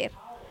tiene poder.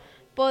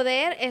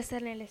 Poder está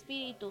en el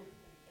espíritu.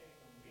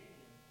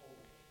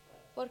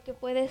 Porque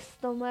puedes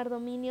tomar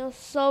dominio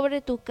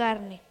sobre tu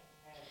carne.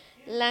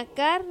 La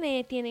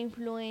carne tiene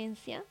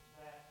influencia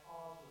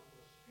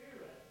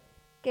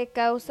que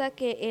causa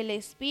que el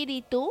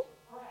espíritu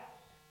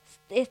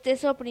esté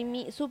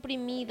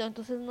suprimido,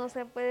 entonces no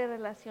se puede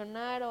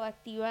relacionar o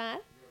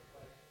activar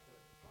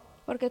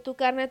porque tu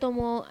carne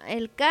tomó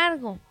el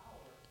cargo.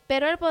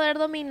 Pero el poder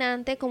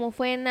dominante, como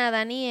fue en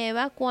Adán y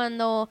Eva,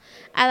 cuando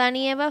Adán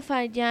y Eva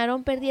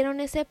fallaron, perdieron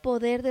ese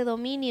poder de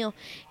dominio,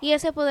 y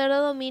ese poder de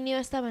dominio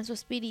estaba en su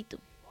espíritu,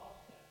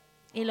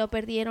 y lo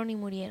perdieron y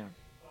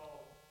murieron.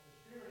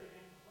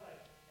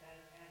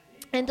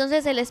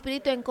 Entonces el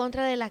espíritu en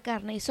contra de la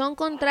carne, y son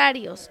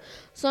contrarios,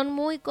 son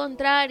muy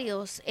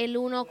contrarios el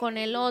uno con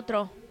el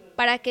otro,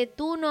 para que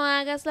tú no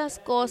hagas las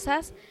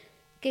cosas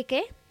que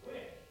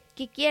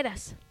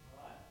quieras.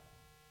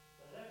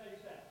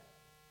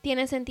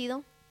 ¿Tiene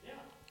sentido?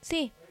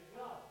 Sí.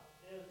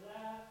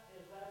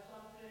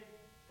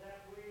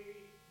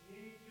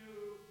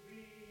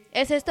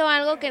 ¿Es esto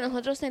algo que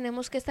nosotros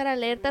tenemos que estar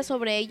alertas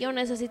sobre ello?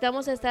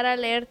 ¿Necesitamos estar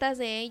alertas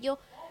de ello,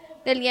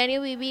 del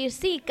diario vivir?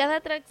 Sí,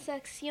 cada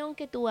transacción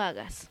que tú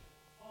hagas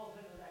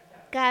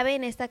cabe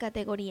en esta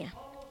categoría.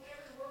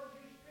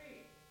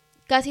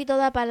 Casi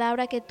toda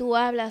palabra que tú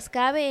hablas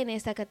cabe en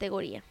esta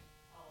categoría.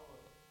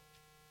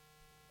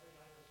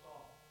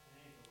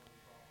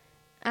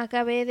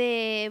 Acabé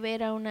de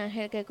ver a un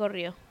ángel que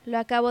corrió. Lo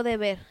acabo de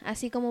ver,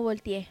 así como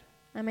volteé.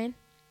 Amén.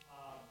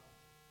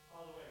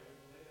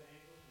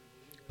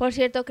 Por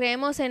cierto,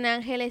 creemos en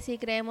ángeles y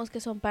creemos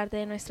que son parte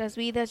de nuestras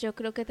vidas. Yo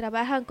creo que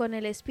trabajan con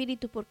el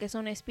Espíritu porque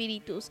son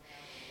espíritus.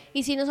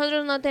 Y si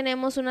nosotros no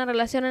tenemos una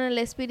relación en el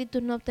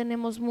Espíritu, no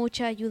obtenemos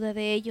mucha ayuda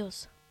de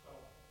ellos.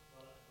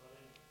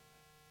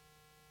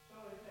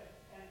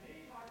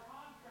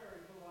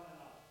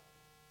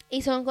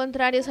 Y son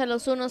contrarios a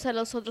los unos a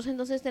los otros.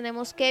 Entonces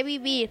tenemos que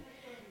vivir,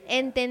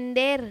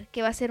 entender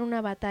que va a ser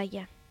una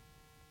batalla.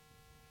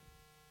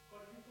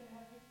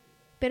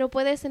 Pero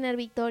puedes tener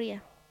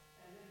victoria.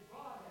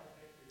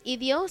 Y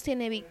Dios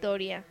tiene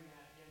victoria.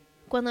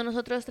 Cuando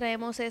nosotros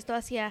traemos esto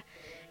hacia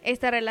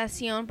esta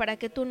relación para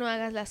que tú no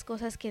hagas las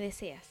cosas que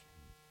deseas.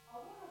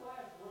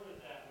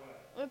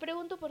 Me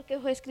pregunto por qué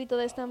fue escrito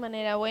de esta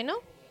manera. Bueno,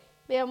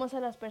 veamos a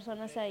las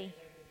personas ahí.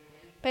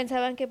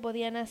 ¿Pensaban que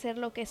podían hacer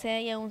lo que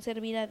sea y aún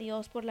servir a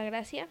Dios por la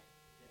gracia?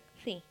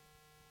 Sí.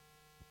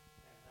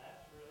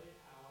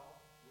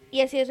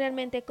 Y así es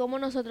realmente como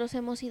nosotros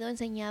hemos sido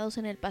enseñados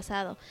en el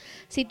pasado.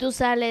 Si tú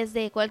sales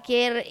de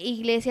cualquier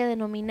iglesia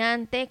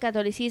denominante,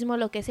 catolicismo,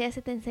 lo que sea,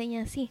 se te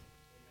enseña así.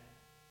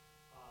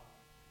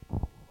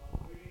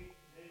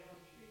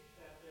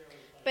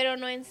 Pero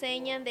no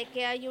enseñan de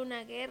que hay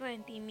una guerra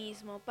en ti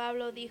mismo.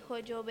 Pablo dijo,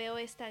 yo veo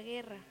esta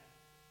guerra.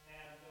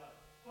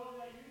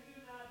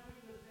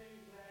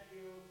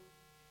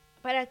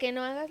 Para que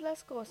no hagas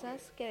las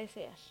cosas que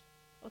deseas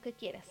o que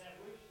quieras.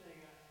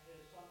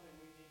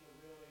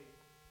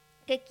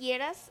 Que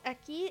quieras,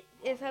 aquí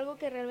es algo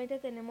que realmente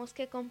tenemos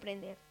que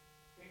comprender.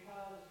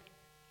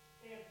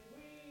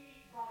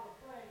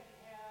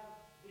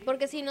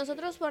 Porque si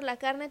nosotros por la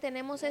carne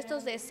tenemos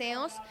estos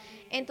deseos,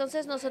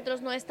 entonces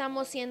nosotros no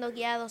estamos siendo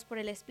guiados por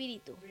el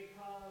Espíritu.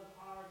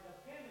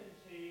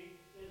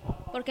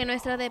 Porque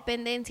nuestra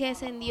dependencia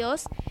es en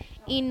Dios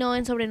y no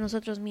en sobre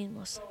nosotros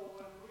mismos.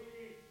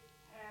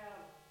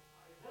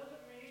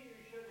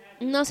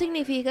 No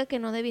significa que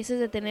no debieses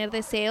de tener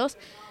deseos,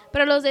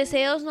 pero los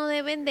deseos no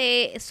deben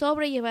de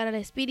sobrellevar al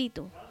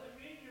Espíritu.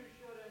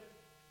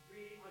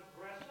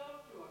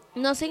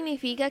 No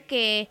significa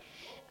que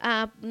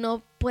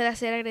no pueda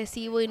ser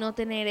agresivo y no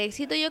tener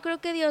éxito. Yo creo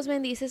que Dios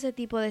bendice ese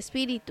tipo de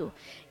espíritu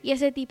y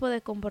ese tipo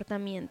de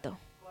comportamiento.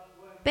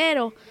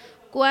 Pero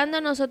cuando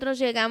nosotros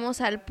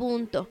llegamos al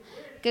punto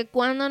que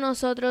cuando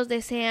nosotros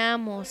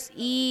deseamos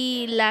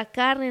y la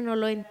carne no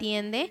lo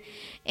entiende,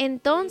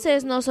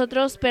 entonces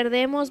nosotros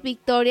perdemos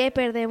victoria y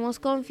perdemos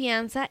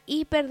confianza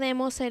y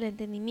perdemos el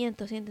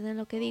entendimiento. ¿Sí entienden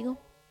lo que digo?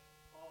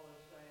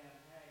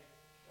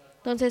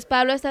 Entonces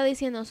Pablo está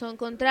diciendo, son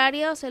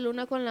contrarios el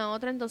uno con la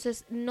otra,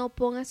 entonces no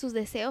pongas sus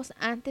deseos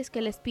antes que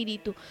el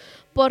Espíritu.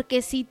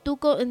 Porque si tú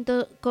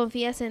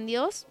confías en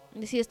Dios,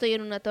 si estoy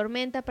en una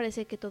tormenta,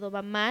 parece que todo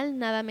va mal,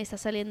 nada me está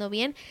saliendo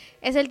bien,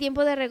 es el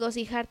tiempo de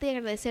regocijarte y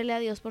agradecerle a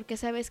Dios porque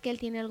sabes que Él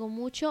tiene algo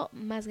mucho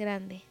más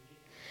grande.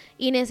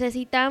 Y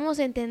necesitamos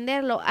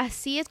entenderlo,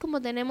 así es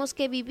como tenemos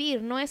que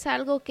vivir, no es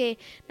algo que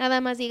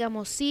nada más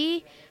digamos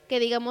sí,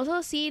 que digamos,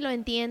 oh sí, lo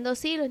entiendo,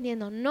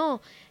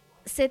 no.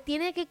 Se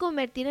tiene que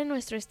convertir en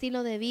nuestro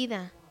estilo de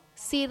vida.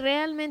 Si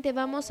realmente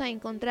vamos a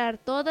encontrar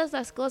todas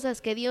las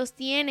cosas que Dios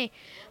tiene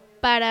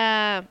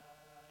para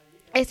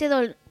este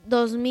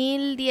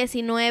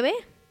 2019,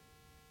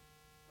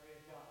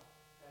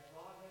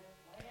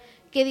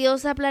 que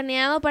Dios ha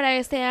planeado para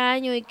este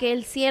año y que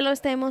el cielo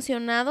está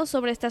emocionado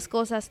sobre estas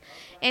cosas,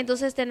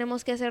 entonces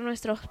tenemos que hacer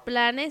nuestros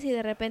planes y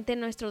de repente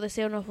nuestro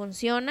deseo no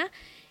funciona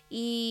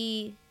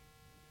y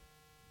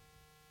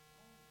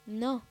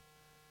no.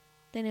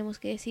 Tenemos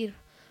que decir,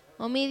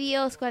 oh mi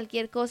Dios,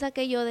 cualquier cosa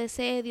que yo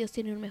desee, Dios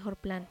tiene un mejor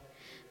plan.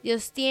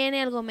 Dios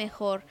tiene algo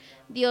mejor.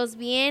 Dios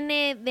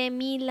viene de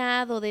mi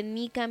lado, de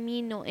mi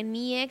camino, en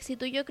mi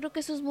éxito. Yo creo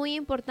que eso es muy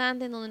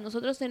importante, en donde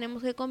nosotros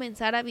tenemos que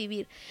comenzar a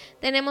vivir.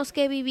 Tenemos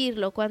que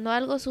vivirlo. Cuando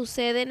algo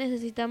sucede,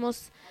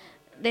 necesitamos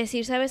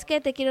decir, ¿sabes qué?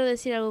 Te quiero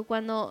decir algo.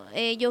 Cuando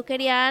yo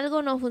quería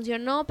algo, no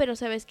funcionó, pero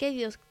 ¿sabes qué?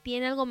 Dios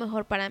tiene algo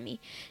mejor para mí.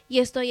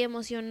 Y estoy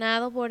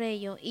emocionado por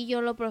ello y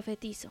yo lo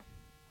profetizo.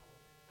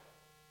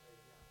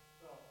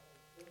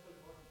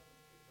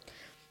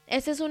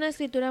 Esta es una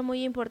escritura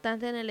muy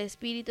importante en el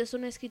Espíritu, es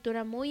una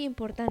escritura muy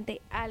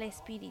importante al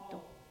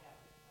Espíritu.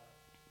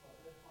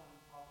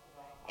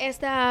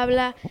 Esta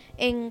habla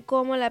en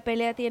cómo la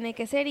pelea tiene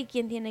que ser y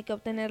quién tiene que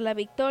obtener la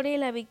victoria, y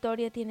la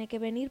victoria tiene que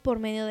venir por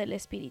medio del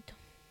Espíritu.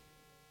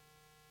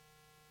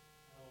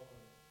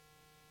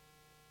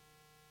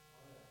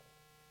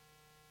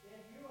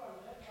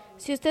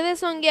 Si ustedes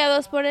son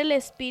guiados por el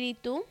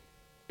Espíritu,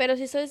 pero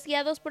si sois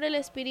guiados por el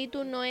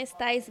Espíritu, no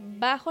estáis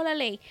bajo la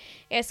ley,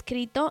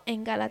 escrito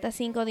en Gálatas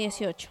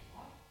 5:18.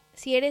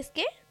 ¿Si eres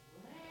qué?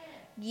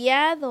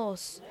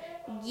 guiados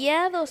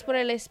por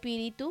el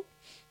Espíritu,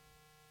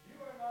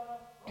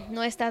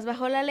 no estás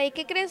bajo la ley.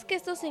 ¿Qué crees que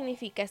esto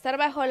significa? Estar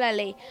bajo la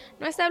ley.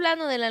 No está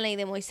hablando de la ley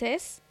de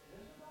Moisés.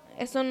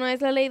 Esto no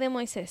es la ley de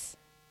Moisés.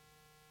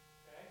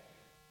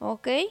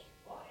 ¿Ok?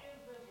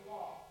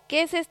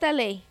 ¿Qué es esta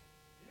ley?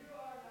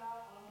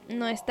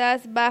 No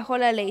estás bajo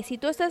la ley. Si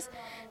tú estás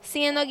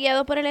siendo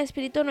guiado por el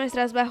Espíritu, no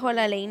estás bajo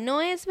la ley.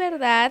 No es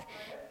verdad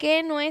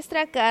que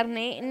nuestra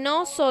carne,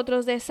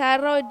 nosotros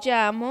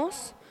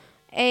desarrollamos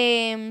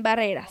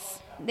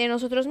barreras de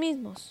nosotros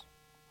mismos.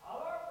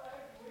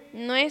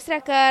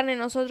 Nuestra carne,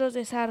 nosotros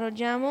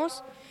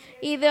desarrollamos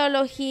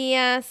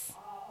ideologías,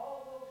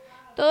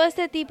 todo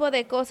este tipo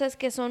de cosas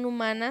que son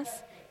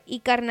humanas y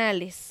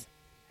carnales.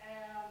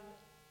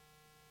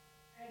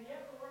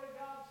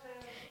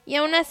 Y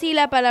aún así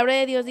la palabra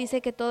de Dios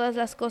dice que todas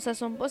las cosas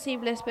son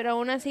posibles, pero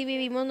aún así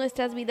vivimos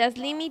nuestras vidas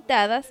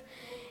limitadas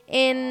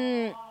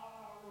en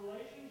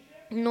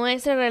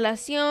nuestra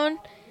relación,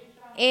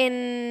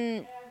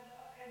 en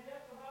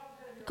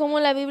como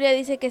la Biblia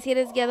dice que si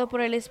eres guiado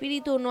por el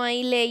Espíritu, no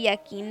hay ley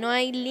aquí, no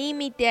hay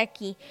límite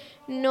aquí,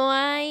 no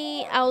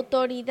hay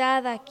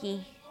autoridad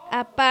aquí,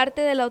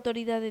 aparte de la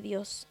autoridad de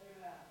Dios.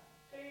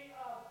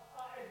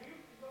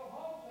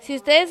 Si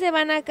ustedes se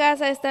van a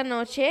casa esta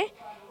noche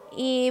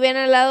y ven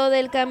al lado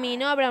del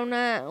camino, habrá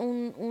una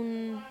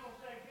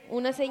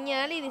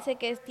señal y dice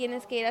que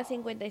tienes que ir a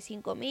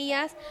 55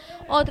 millas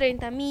o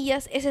 30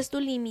 millas. Ese es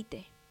tu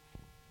límite,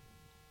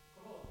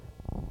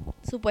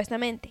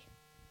 supuestamente.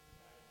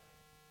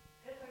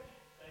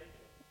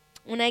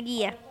 Una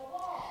guía,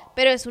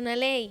 pero es una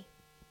ley.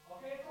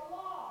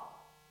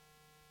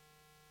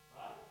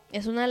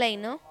 Es una ley,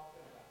 ¿no?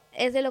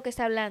 Es de lo que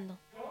está hablando.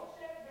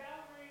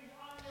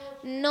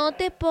 No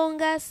te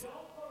pongas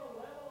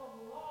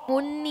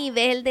un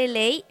nivel de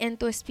ley en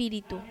tu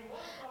espíritu.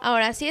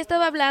 Ahora, sí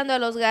estaba hablando a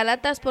los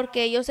Gálatas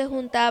porque ellos se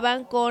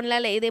juntaban con la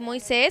ley de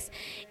Moisés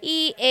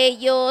y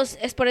ellos,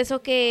 es por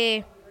eso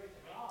que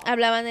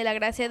hablaban de la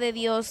gracia de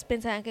Dios,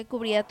 pensaban que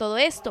cubría todo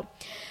esto.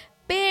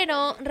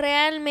 Pero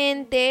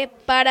realmente,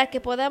 para que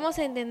podamos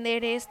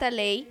entender esta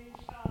ley,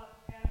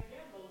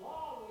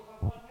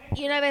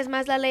 y una vez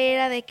más, la ley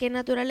era de qué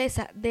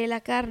naturaleza, de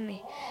la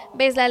carne.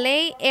 ¿Ves? La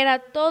ley era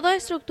todo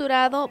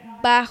estructurado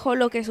bajo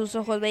lo que sus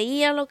ojos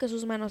veían, lo que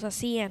sus manos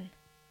hacían.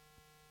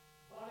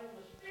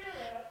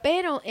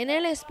 Pero en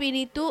el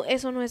Espíritu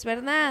eso no es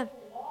verdad.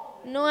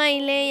 No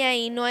hay ley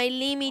ahí, no hay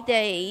límite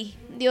ahí.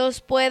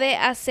 Dios puede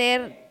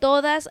hacer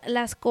todas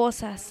las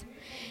cosas.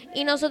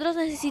 Y nosotros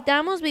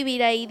necesitamos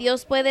vivir ahí.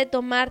 Dios puede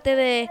tomarte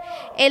de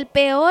el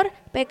peor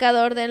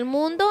pecador del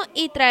mundo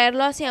y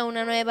traerlo hacia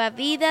una nueva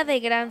vida de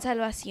gran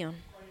salvación.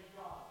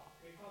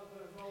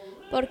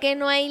 Porque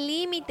no hay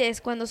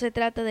límites cuando se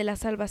trata de la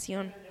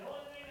salvación.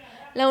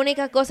 La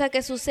única cosa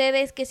que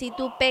sucede es que si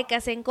tú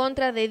pecas en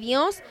contra de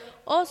Dios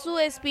o su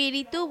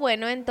Espíritu,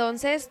 bueno,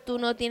 entonces tú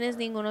no tienes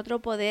ningún otro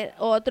poder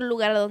o otro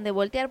lugar a donde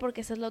voltear,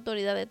 porque esa es la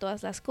autoridad de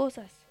todas las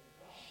cosas.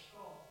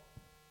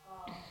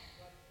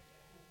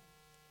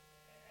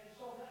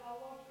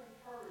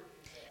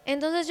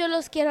 Entonces yo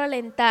los quiero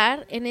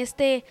alentar en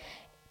este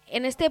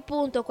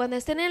punto. Cuando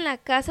estén en la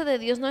casa de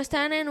Dios, no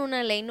están en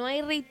una ley, no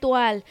hay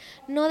ritual,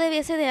 no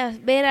debiese de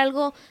haber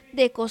algo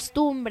de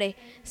costumbre,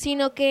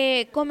 sino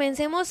que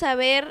comencemos a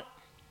ver,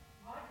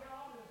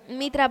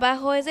 mi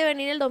trabajo es de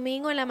venir el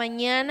domingo en la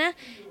mañana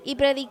y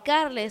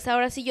predicarles.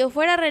 Ahora, si yo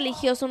fuera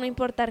religioso, no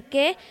importa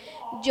qué,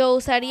 yo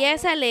usaría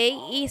esa ley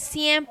y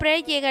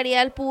siempre llegaría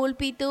al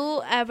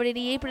púlpito,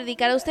 abriría y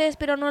predicar a ustedes,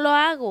 pero no lo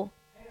hago.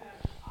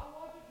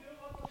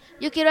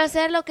 Yo quiero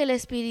hacer lo que el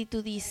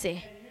Espíritu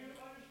dice.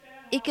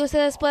 Y que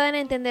ustedes puedan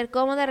entender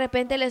cómo de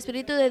repente el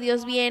Espíritu de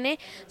Dios viene,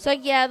 soy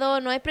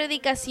guiado, no hay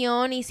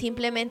predicación y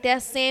simplemente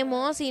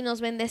hacemos y nos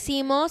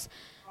bendecimos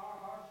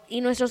y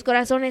nuestros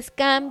corazones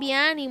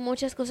cambian y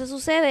muchas cosas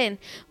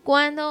suceden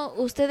cuando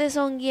ustedes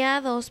son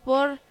guiados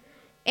por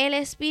el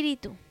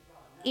Espíritu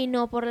y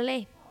no por la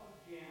ley.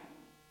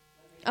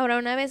 Ahora,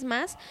 una vez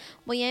más,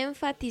 voy a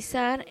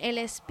enfatizar, el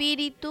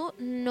Espíritu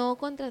no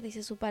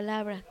contradice su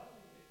palabra.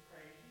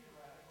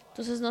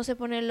 Entonces no se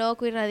pone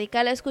loco y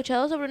radical. He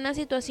escuchado sobre una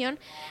situación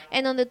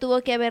en donde tuvo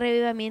que haber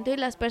revivamiento y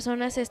las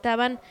personas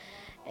estaban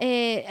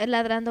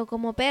ladrando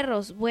como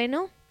perros.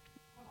 Bueno,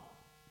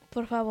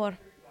 por favor,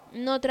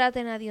 no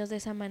traten a Dios de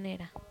esa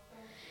manera.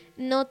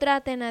 No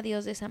traten a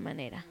Dios de esa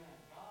manera.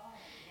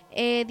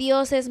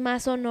 Dios es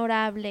más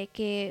honorable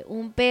que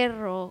un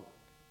perro.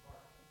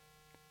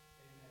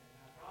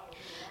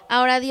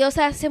 Ahora, Dios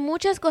hace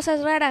muchas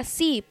cosas raras,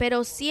 sí,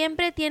 pero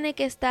siempre tiene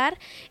que estar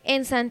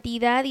en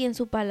santidad y en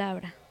su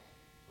palabra.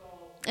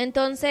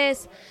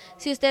 Entonces,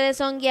 si ustedes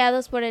son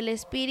guiados por el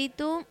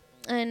Espíritu,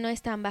 no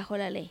están bajo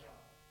la ley.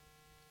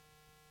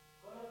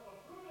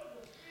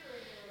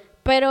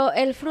 Pero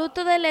el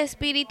fruto del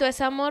Espíritu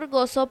es amor,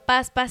 gozo,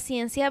 paz,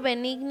 paciencia,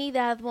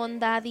 benignidad,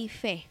 bondad y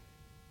fe.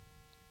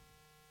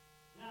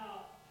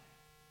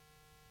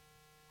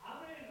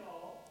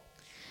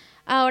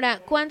 Ahora,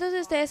 ¿cuántos de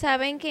ustedes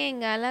saben que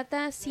en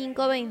Gálatas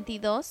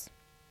 5:22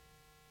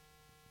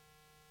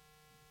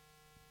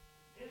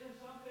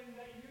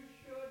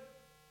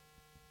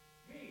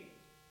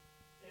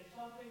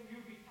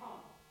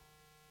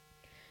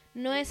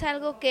 No es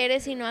algo que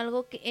eres, sino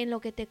algo en lo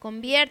que te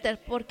conviertes,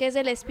 porque es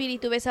del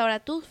Espíritu. ¿Ves? Ahora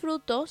tus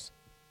frutos.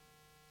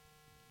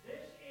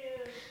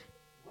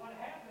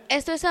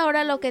 Esto es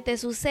ahora lo que te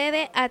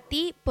sucede a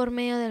ti por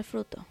medio del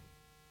fruto.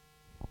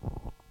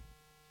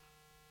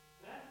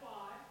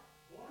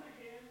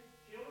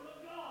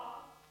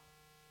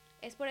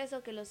 Es por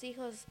eso que los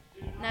hijos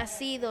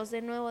nacidos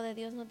de nuevo de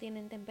Dios no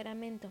tienen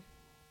temperamento.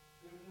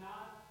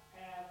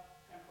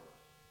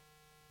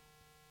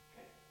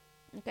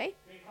 ¿Ok?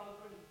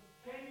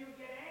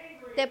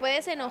 ¿Te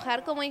puedes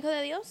enojar como hijo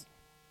de Dios?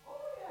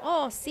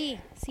 Oh, sí,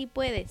 sí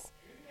puedes.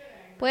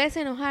 Puedes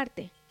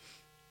enojarte.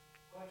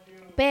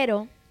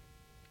 Pero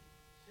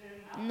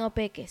no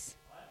peques.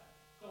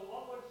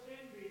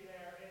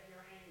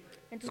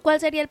 Entonces, ¿cuál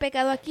sería el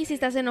pecado aquí si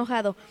estás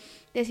enojado?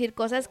 Decir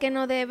cosas que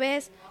no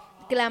debes,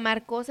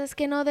 clamar cosas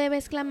que no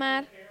debes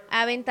clamar,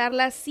 aventar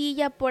la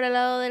silla por al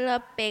lado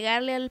de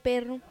pegarle al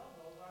perro.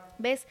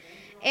 ¿Ves?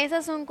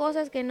 Esas son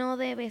cosas que no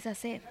debes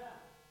hacer.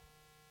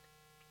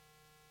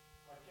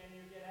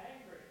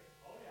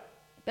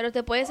 Pero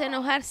te puedes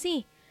enojar,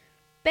 sí.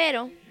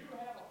 Pero,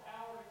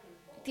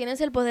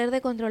 ¿tienes el poder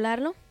de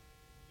controlarlo?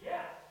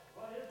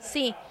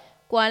 Sí.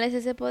 ¿Cuál es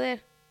ese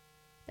poder?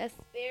 The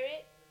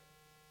Spirit.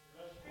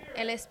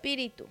 El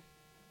espíritu.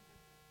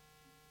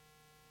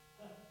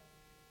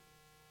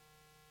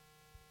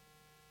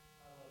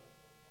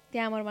 Te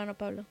amo, hermano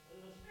Pablo.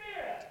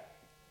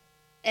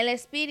 El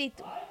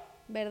espíritu,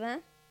 ¿verdad?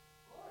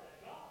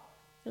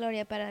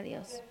 Gloria para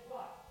Dios.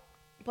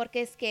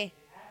 Porque es que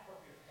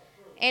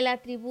el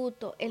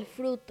atributo, el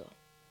fruto.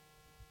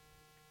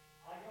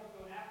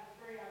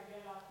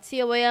 Si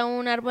yo voy a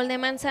un árbol de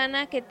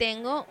manzana, que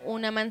tengo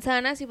una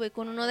manzana. Si voy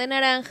con uno de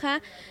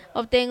naranja,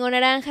 obtengo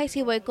naranja. Y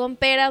si voy con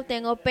pera,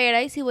 obtengo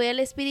pera. Y si voy al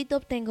espíritu,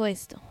 obtengo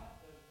esto.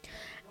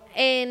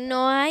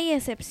 No hay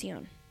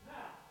excepción.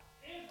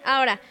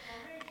 Ahora,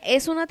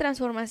 ¿es una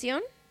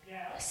transformación?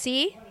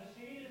 Sí.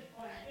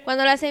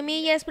 Cuando la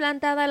semilla es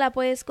plantada, ¿la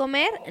puedes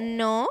comer?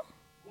 No.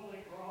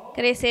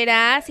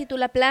 ¿Crecerá si tú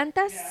la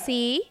plantas?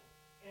 Sí.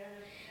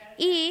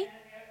 Y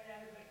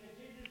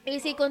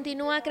si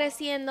continúa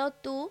creciendo,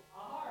 tú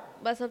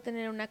vas a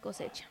obtener una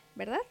cosecha,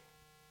 ¿verdad?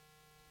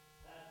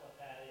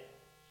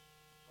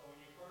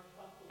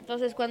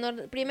 Entonces,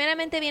 cuando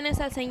primeramente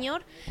vienes al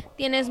Señor,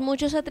 tienes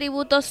muchos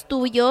atributos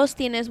tuyos,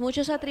 tienes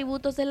muchos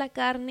atributos de la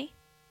carne.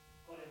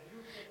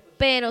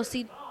 Pero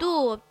si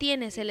tú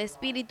obtienes el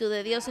Espíritu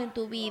de Dios en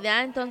tu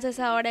vida, entonces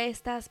ahora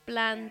estás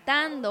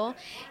plantando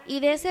y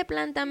de ese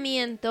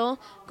plantamiento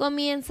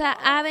comienza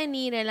a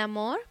venir el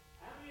amor.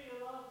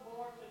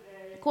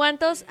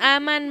 ¿Cuántos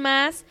aman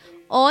más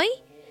hoy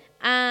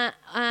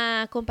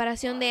a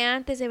comparación de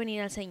antes de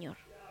venir al Señor?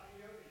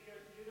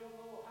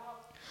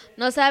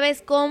 No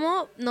sabes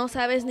cómo, no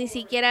sabes ni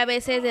siquiera a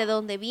veces de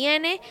dónde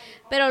viene,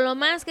 pero lo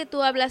más que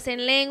tú hablas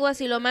en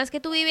lenguas y lo más que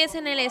tú vives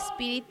en el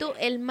Espíritu,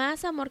 el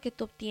más amor que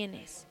tú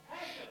obtienes.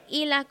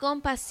 Y la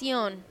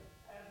compasión.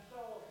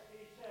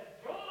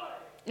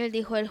 Él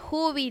dijo el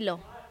júbilo.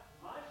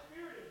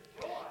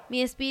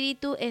 Mi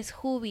espíritu es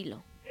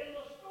júbilo.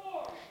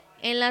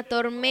 En la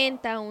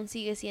tormenta aún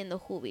sigue siendo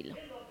júbilo.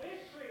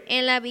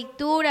 En la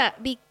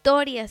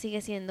victoria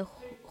sigue siendo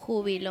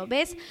júbilo.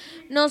 ¿Ves?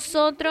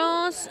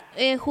 Nosotros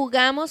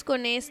jugamos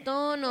con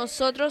esto,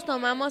 nosotros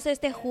tomamos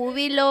este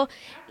júbilo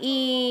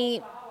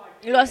y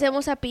lo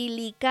hacemos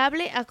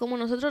aplicable a cómo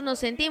nosotros nos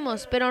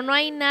sentimos, pero no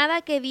hay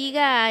nada que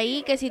diga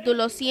ahí que si tú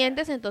lo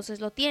sientes, entonces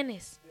lo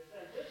tienes.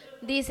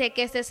 Dice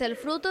que este es el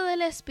fruto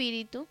del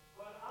Espíritu,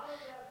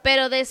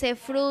 pero de ese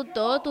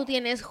fruto tú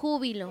tienes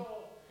júbilo.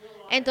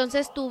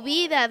 Entonces tu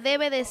vida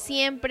debe de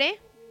siempre...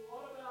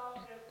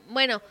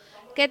 Bueno,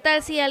 ¿qué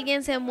tal si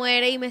alguien se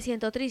muere y me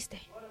siento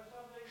triste?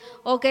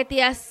 ¿O qué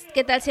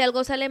tal si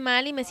algo sale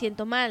mal y me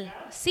siento mal?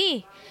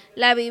 Sí,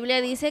 la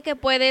Biblia dice que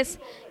puedes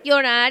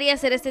llorar y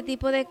hacer este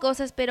tipo de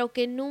cosas, pero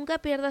que nunca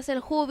pierdas el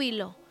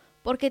júbilo,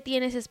 porque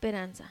tienes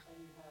esperanza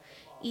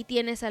y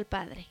tienes al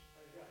Padre.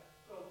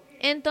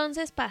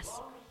 Entonces,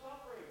 paz,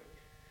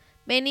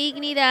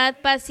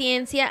 benignidad,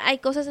 paciencia, hay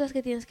cosas las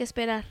que tienes que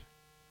esperar.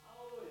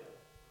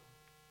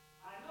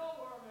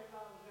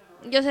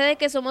 Yo sé de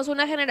que somos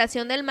una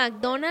generación del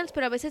McDonald's,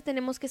 pero a veces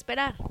tenemos que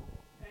esperar.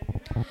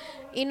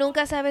 Y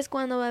nunca sabes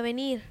cuándo va a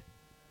venir.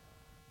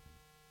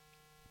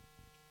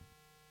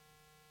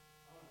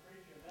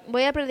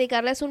 Voy a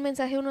predicarles un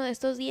mensaje uno de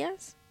estos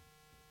días.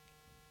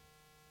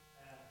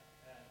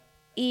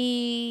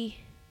 Y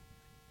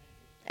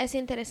es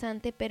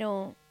interesante,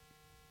 pero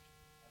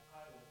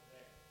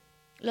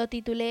lo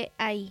titulé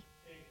ahí.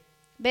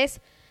 ¿Ves?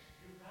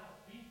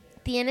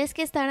 Tienes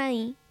que estar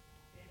ahí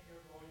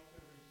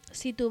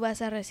si tú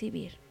vas a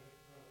recibir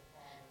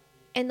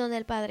en donde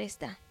el Padre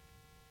está.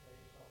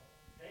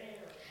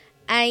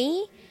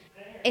 Ahí,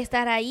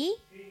 estar ahí.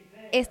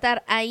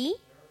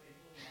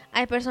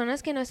 Hay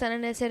personas que no están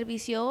en el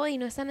servicio y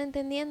no están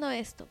entendiendo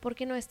esto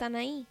porque no están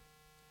ahí.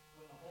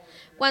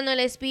 Cuando el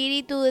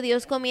Espíritu de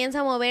Dios comienza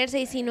a moverse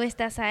y si no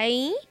estás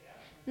ahí,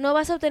 no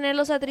vas a obtener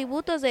los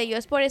atributos de ello.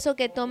 Es por eso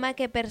que toma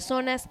que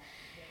personas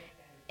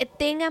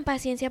tengan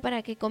paciencia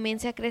para que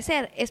comience a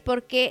crecer. Es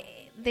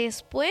porque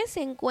después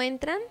se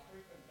encuentran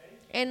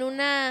en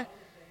una...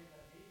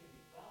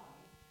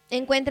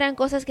 encuentran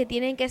cosas que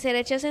tienen que ser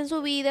hechas en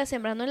su vida,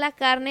 sembrando en la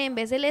carne en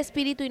vez del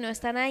espíritu, y no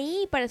están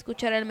ahí para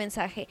escuchar el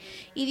mensaje.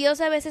 Y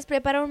Dios a veces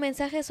prepara un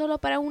mensaje solo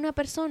para una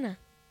persona.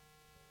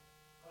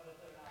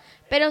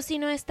 Pero si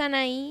no están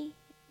ahí,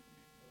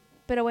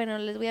 pero bueno,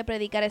 les voy a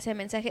predicar ese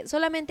mensaje.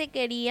 Solamente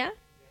quería,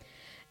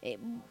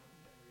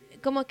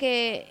 como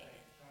que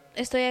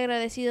estoy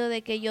agradecido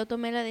de que yo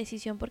tomé la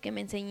decisión porque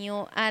me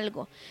enseñó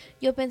algo.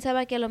 Yo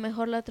pensaba que a lo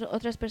mejor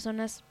otras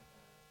personas...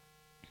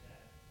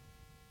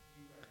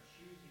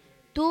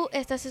 Tú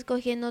estás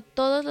escogiendo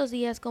todos los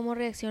días cómo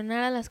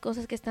reaccionar a las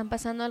cosas que están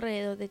pasando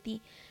alrededor de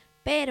ti.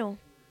 Pero,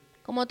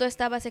 como tú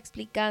estabas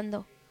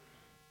explicando,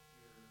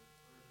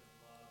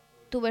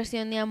 tu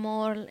versión de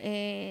amor,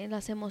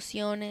 las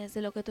emociones,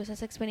 de lo que tú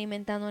estás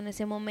experimentando en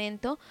ese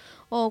momento,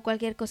 o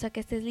cualquier cosa que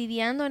estés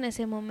lidiando en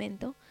ese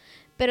momento,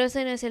 pero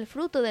ese no es el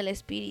fruto del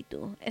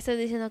Espíritu. Estás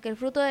diciendo que el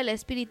fruto del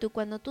Espíritu,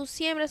 cuando tú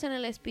siembras en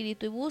el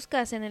Espíritu y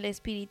buscas en el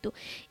Espíritu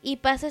y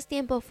pasas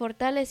tiempo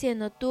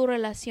fortaleciendo tu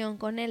relación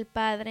con el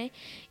Padre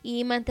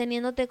y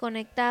manteniéndote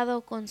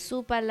conectado con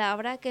su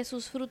palabra, que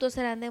sus frutos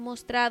serán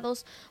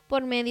demostrados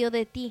por medio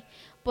de ti,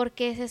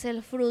 porque ese es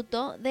el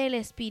fruto del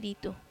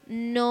Espíritu.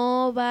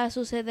 No va a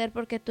suceder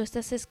porque tú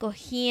estás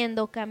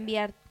escogiendo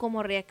cambiar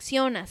cómo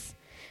reaccionas.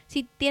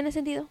 ¿Sí tiene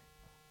sentido?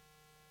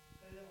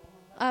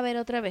 A ver,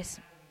 otra vez.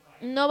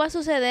 No va a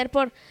suceder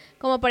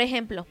como por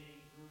ejemplo,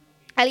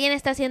 alguien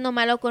está haciendo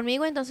malo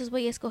conmigo, entonces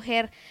voy a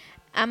escoger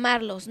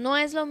amarlos. No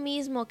es lo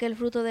mismo que el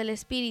fruto del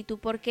Espíritu,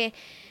 porque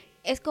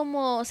es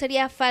como,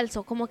 sería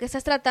falso, como que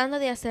estás tratando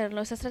de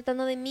hacerlo, estás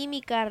tratando de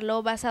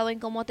mimicarlo basado en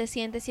cómo te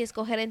sientes y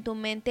escoger en tu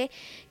mente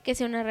que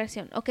sea una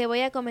reacción. Ok,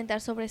 voy a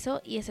comentar sobre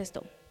eso y es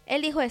esto.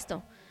 Él dijo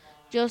esto: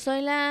 yo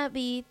soy la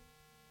vid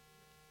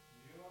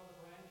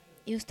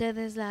y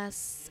ustedes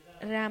las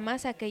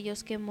ramas,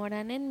 aquellos que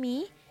moran en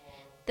mí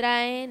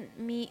traen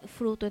mi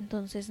fruto.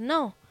 Entonces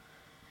no,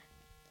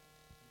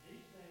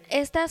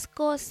 estas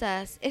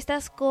cosas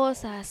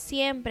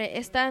siempre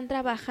están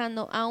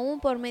trabajando aún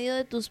por medio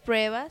de tus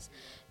pruebas,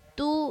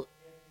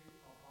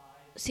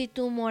 si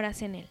tú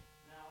moras en él.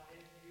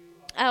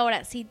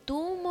 Ahora, si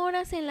tú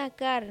moras en la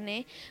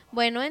carne,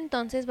 bueno,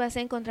 entonces vas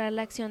a encontrar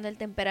la acción del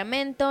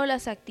temperamento,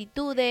 las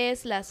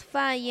actitudes, las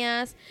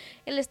fallas,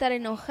 el estar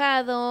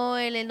enojado,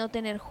 el no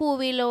tener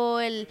júbilo,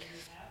 el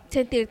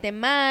sentirte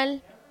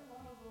mal.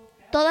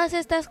 Todas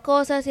estas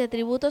cosas y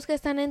atributos que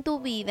están en tu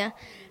vida,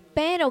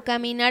 pero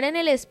caminar en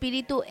el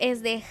Espíritu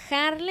es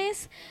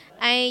dejarles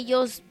a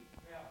ellos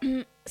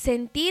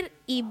sentir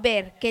y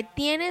ver que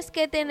tienes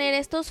que tener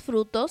estos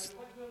frutos.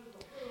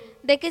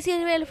 ¿De qué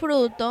sirve el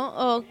fruto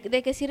o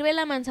de qué sirve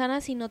la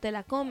manzana si no te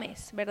la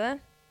comes, verdad?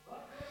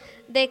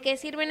 ¿De qué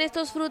sirven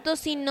estos frutos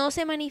si no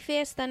se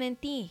manifiestan en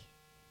ti?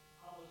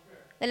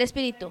 Del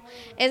Espíritu.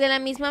 Es de la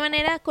misma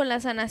manera con la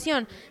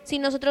sanación. Si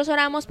nosotros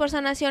oramos por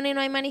sanación y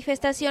no hay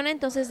manifestación,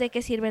 entonces ¿de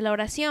qué sirve la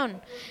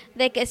oración?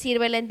 ¿De qué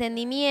sirve el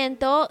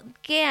entendimiento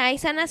que hay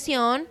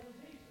sanación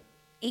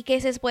y que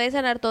se puede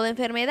sanar toda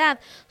enfermedad?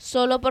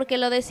 Solo porque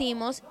lo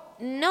decimos,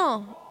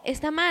 no,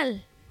 está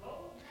mal.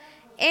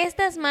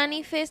 Estas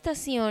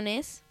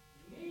manifestaciones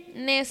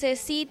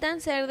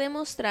necesitan ser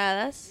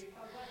demostradas,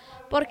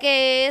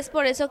 porque es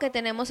por eso que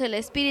tenemos el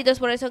Espíritu, es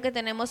por eso que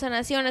tenemos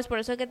sanaciones, por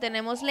eso que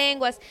tenemos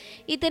lenguas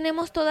y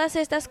tenemos todas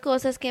estas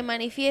cosas que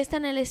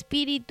manifiestan el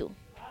Espíritu.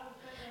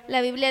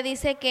 La Biblia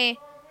dice que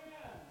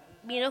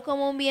vino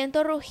como un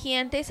viento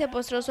rugiente y se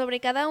postró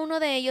sobre cada uno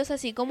de ellos,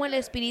 así como el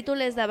Espíritu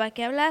les daba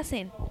que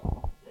hablasen.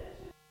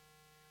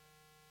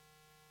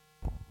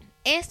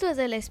 Esto es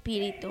del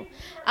Espíritu.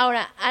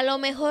 Ahora, a lo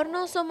mejor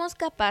no somos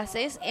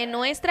capaces en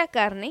nuestra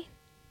carne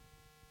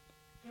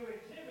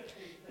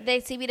de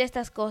exhibir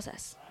estas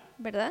cosas,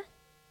 ¿verdad?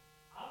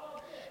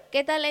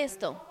 ¿Qué tal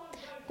esto?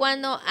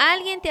 Cuando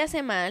alguien te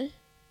hace mal,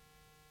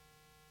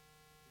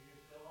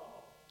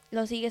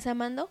 ¿lo sigues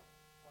amando?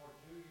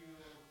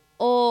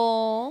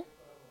 ¿O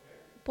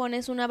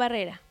pones una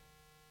barrera?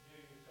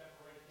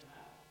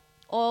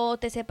 ¿O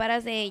te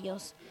separas de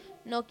ellos?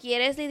 ¿No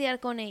quieres lidiar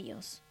con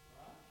ellos?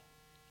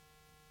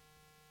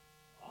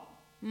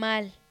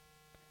 Mal.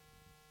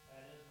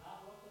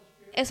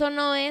 Eso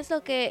no es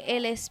lo que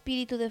el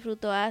espíritu de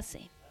fruto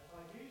hace.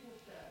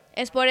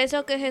 Es por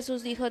eso que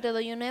Jesús dijo: te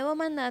doy un nuevo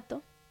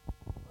mandato: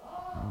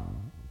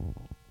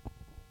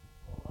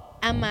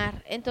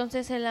 amar.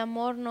 Entonces el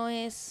amor no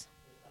es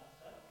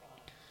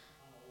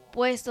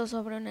puesto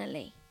sobre una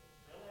ley.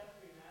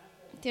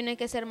 Tiene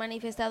que ser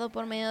manifestado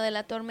por medio de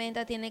la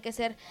tormenta, tiene que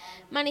ser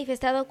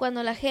manifestado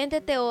cuando la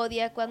gente te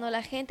odia, cuando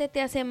la gente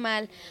te hace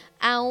mal.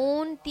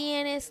 Aún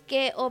tienes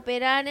que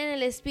operar en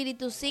el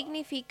espíritu.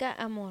 Significa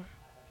amor.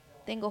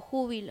 Tengo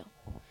júbilo,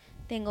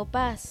 tengo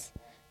paz,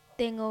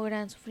 tengo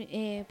gran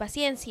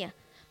paciencia.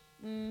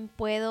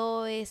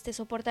 Puedo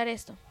soportar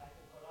esto.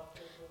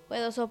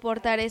 Puedo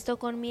soportar esto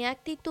con mi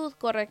actitud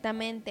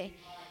correctamente.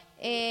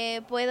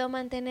 puedo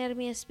mantener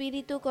mi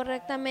espíritu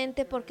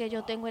correctamente porque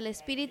yo tengo el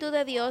Espíritu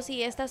de Dios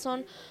y estos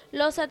son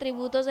los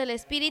atributos del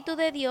Espíritu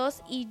de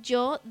Dios y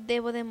yo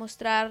debo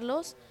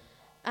demostrarlos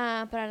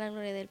para la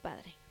gloria del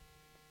Padre.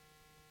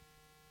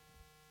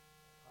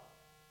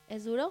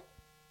 ¿Es duro?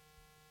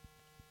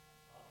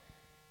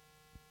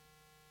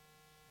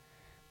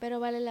 Pero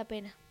vale la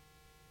pena.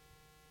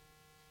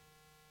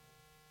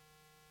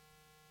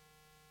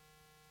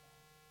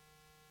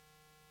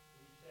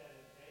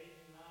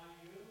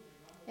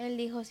 Él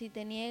dijo, si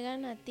te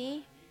niegan a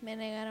ti, me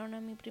negaron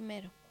a mí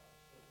primero.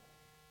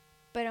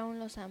 Pero aún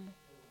los amo.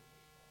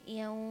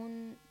 Y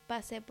aún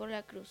pasé por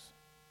la cruz.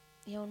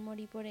 Y aún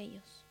morí por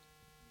ellos.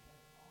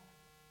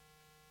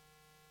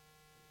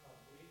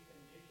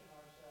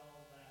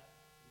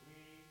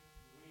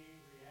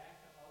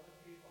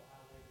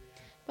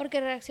 Porque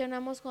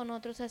reaccionamos con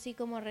otros así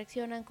como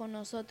reaccionan con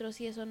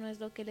nosotros y eso no es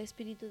lo que el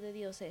Espíritu de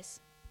Dios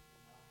es.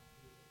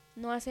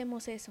 No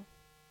hacemos eso.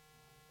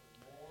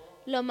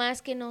 Lo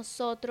más que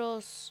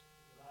nosotros...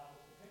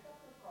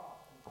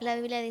 La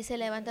Biblia dice,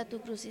 levanta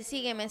tu cruz y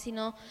sígueme. Si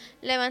no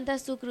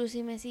levantas tu cruz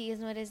y me sigues,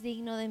 no eres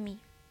digno de mí.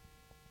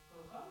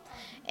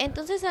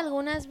 Entonces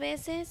algunas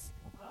veces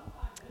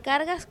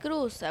cargas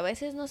cruz, a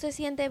veces no se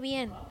siente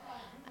bien.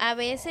 A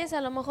veces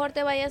a lo mejor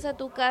te vayas a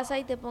tu casa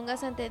y te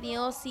pongas ante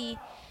Dios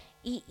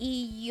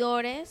y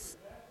llores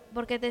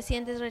porque te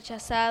sientes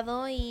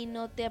rechazado y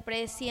no te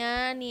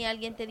aprecian y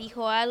alguien te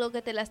dijo algo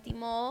que te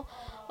lastimó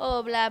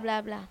o bla,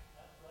 bla, bla.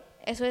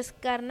 Eso es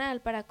carnal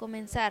para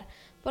comenzar,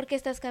 porque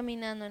estás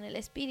caminando en el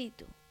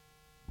Espíritu.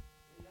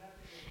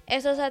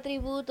 Esos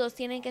atributos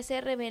tienen que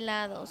ser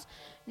revelados.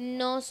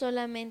 No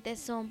solamente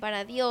son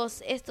para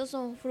Dios. Estos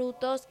son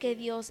frutos que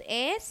Dios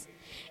es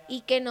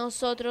y que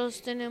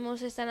nosotros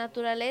tenemos esta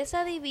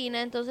naturaleza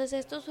divina. Entonces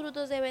estos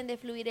frutos deben de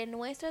fluir en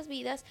nuestras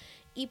vidas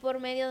y por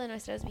medio de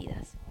nuestras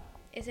vidas.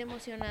 Es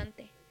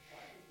emocionante.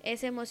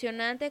 Es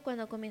emocionante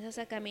cuando comienzas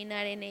a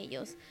caminar en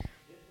ellos.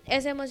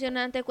 Es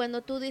emocionante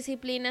cuando tú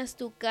disciplinas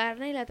tu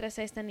carne y la traes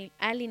a esta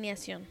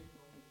alineación.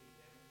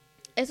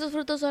 ¿Estos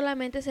frutos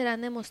solamente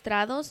serán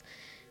demostrados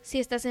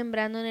si estás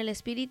sembrando en el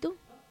Espíritu?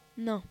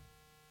 No.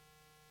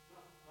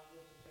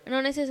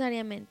 No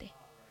necesariamente.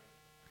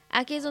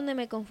 Aquí es donde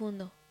me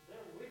confundo.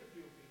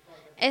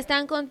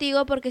 Están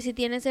contigo porque si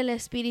tienes el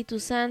Espíritu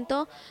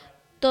Santo,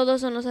 todos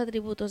son los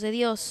atributos de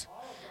Dios.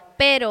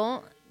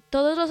 Pero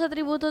todos los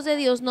atributos de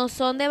Dios no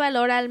son de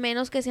valor al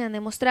menos que sean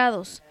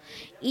demostrados.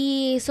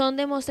 Y son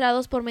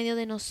demostrados por medio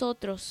de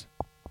nosotros.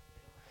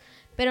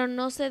 Pero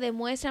no se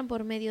demuestran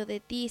por medio de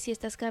ti si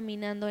estás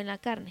caminando en la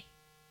carne.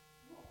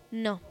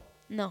 No.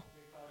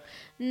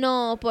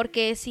 No,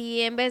 porque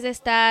si en vez de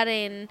estar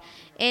en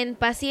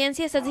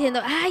paciencia estás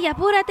diciendo, ¡ay,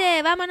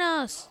 apúrate,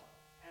 vámonos!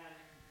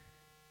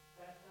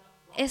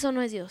 Eso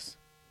no es Dios.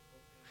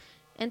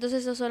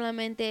 Entonces eso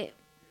solamente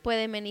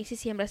puede venir si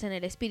siembras en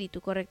el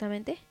Espíritu,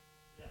 ¿correctamente?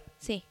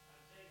 Sí.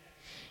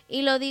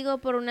 Y lo digo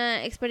por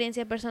una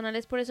experiencia personal,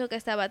 es por eso que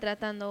estaba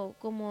tratando,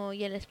 como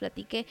ya les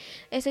platiqué,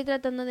 estoy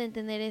tratando de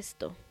entender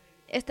esto.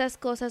 Estas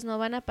cosas no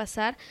van a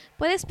pasar.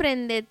 Puedes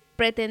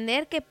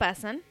pretender que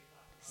pasan,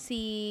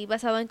 si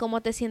basado en cómo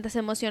te sientas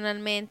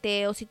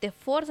emocionalmente o si te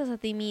forzas a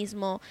ti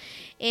mismo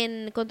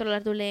en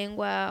controlar tu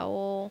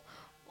lengua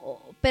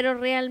pero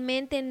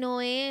realmente no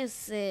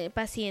es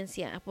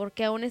paciencia,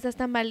 porque aún estás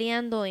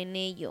tambaleando en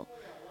ello.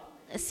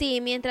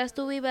 Sí, mientras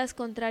tú vivas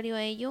contrario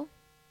a ello,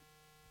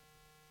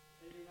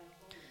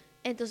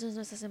 entonces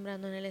no estás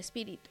sembrando en el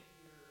Espíritu.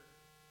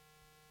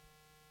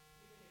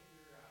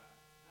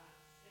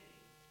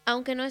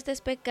 Aunque no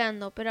estés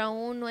pecando, pero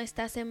aún no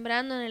estás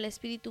sembrando en el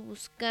Espíritu,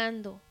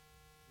 buscando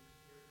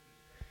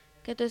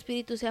que tu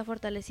espíritu sea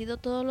fortalecido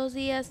todos los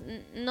días.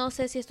 No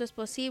sé si esto es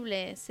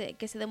posible,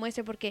 que se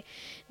demuestre, porque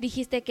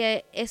dijiste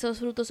que esos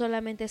frutos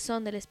solamente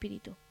son del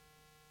Espíritu,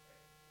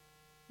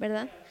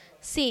 ¿verdad?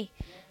 Sí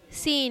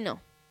y no.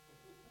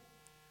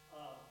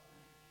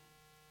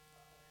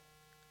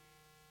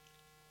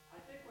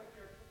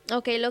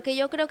 Ok, lo que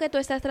yo creo que tú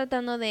estás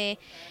tratando de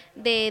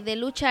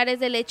luchar es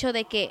del hecho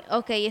de que,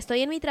 ok,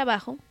 estoy en mi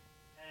trabajo,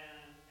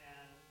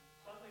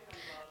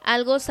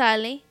 algo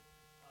sale,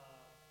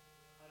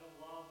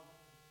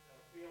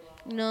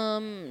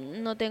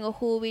 no tengo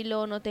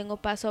júbilo, no tengo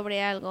paz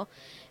sobre algo,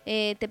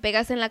 te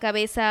pegas en la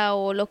cabeza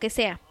o lo que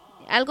sea.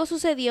 Algo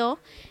sucedió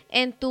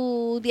en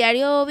tu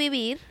diario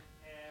vivir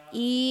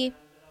y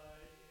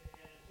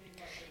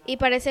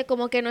parece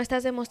como que no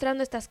estás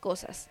demostrando estas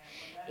cosas.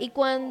 Y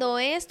cuando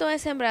esto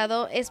es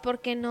sembrado es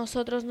porque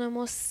nosotros no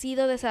hemos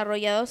sido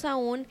desarrollados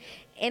aún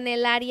en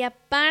el área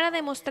para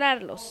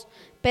demostrarlos.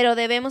 Pero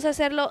debemos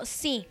hacerlo,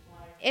 sí.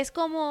 Es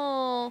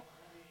como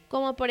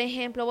por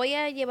ejemplo, voy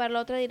a llevarlo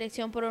a otra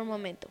dirección por un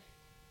momento.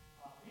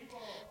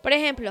 Por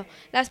ejemplo,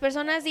 las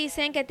personas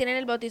dicen que tienen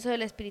el bautizo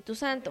del Espíritu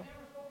Santo,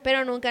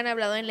 pero nunca han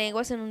hablado en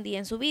lenguas en un día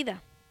en su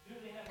vida.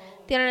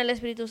 ¿Tienen el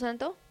Espíritu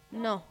Santo?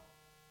 No.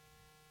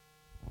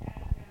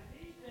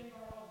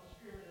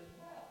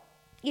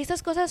 Y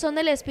estas cosas son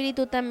del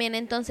Espíritu también.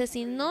 Entonces,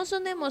 si no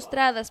son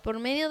demostradas por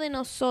medio de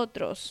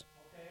nosotros,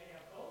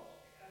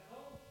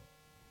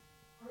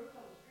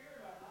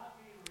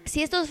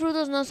 si estos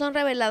frutos no son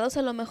revelados,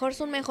 a lo mejor es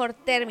un mejor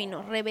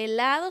término,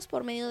 revelados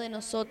por medio de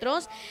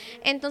nosotros,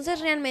 entonces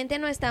realmente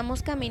no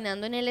estamos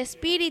caminando en el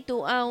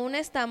espíritu, aún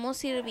estamos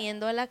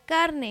sirviendo a la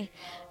carne,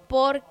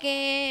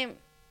 porque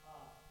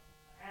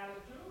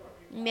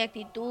mi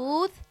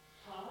actitud,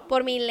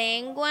 por mi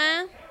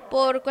lengua,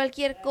 por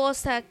cualquier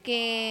cosa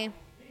que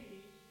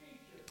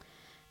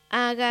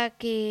haga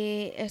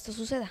que esto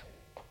suceda.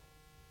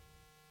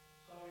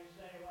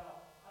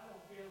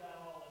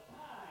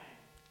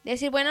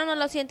 Decir, bueno, no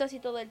lo siento así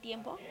todo el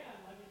tiempo.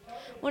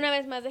 Una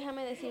vez más,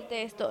 déjame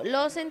decirte esto.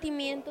 Los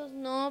sentimientos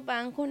no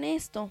van con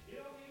esto.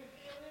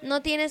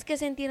 No tienes que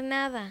sentir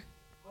nada,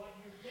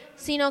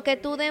 sino que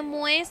tú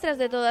demuestras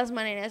de todas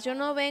maneras. Yo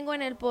no vengo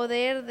en el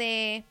poder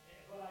de...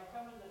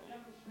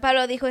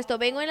 Pablo dijo esto,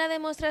 vengo en la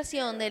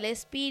demostración del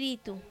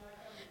Espíritu.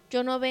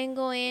 Yo no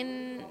vengo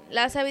en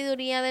la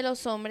sabiduría de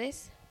los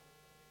hombres.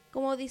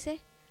 ¿Cómo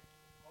dice?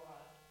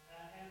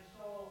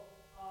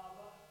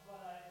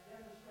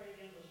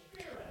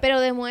 Pero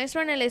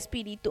demuestro en el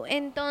Espíritu.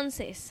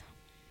 Entonces,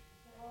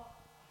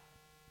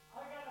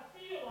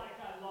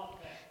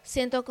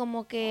 siento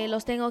como que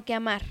los tengo que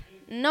amar.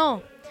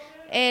 No,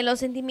 los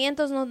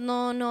sentimientos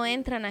no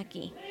entran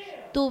aquí.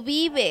 Tú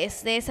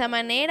vives de esa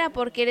manera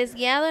porque eres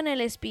guiado en el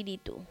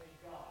Espíritu.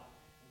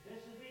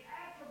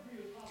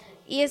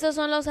 Y esos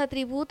son los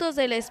atributos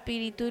del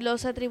Espíritu, y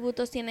los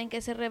atributos tienen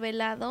que ser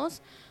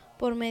revelados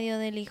por medio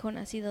del Hijo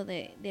nacido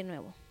de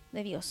nuevo,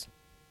 de Dios.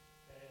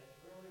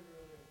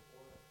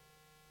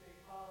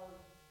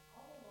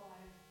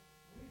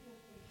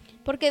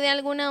 Porque de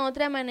alguna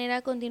otra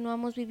manera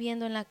continuamos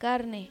viviendo en la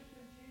carne.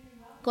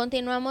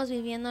 Continuamos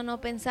viviendo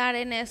no pensar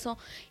en eso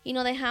y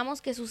no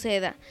dejamos que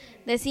suceda.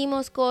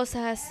 Decimos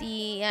cosas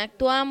y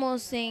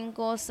actuamos en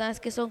cosas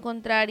que son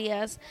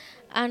contrarias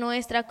a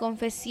nuestra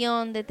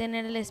confesión de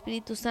tener el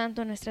Espíritu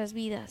Santo en nuestras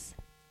vidas.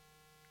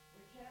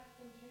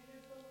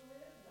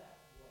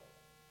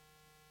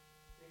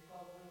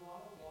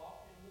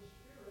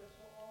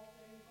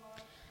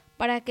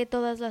 Para que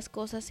todas las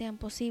cosas sean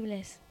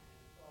posibles.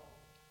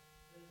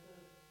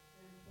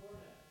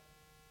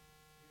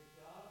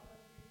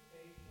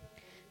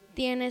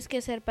 Tienes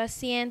que ser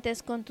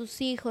pacientes con tus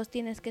hijos,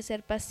 tienes que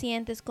ser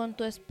pacientes con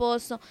tu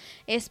esposo,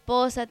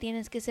 esposa,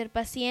 tienes que ser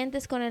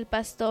pacientes con el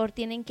pastor,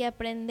 tienen que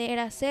aprender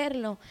a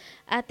hacerlo,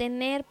 a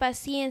tener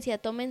paciencia,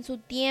 tomen su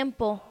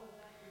tiempo.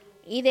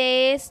 Y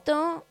de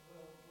esto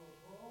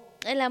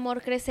el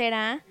amor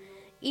crecerá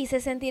y se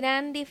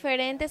sentirán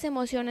diferentes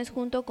emociones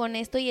junto con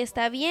esto y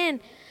está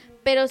bien.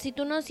 Pero si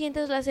tú no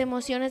sientes las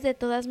emociones, de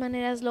todas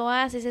maneras lo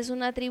haces, es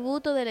un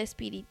atributo del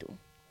Espíritu.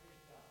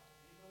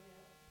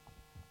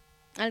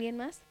 ¿Alguien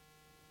más?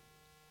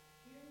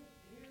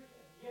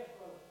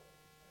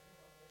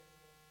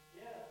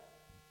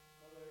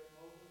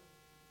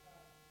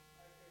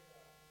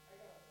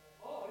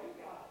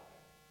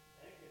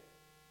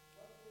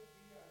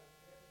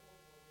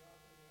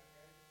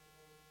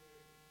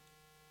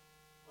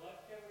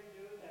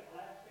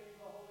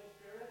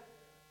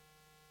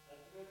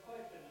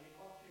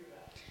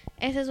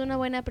 Esa es una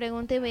buena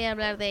pregunta y voy a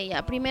hablar de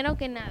ella. Primero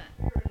que nada,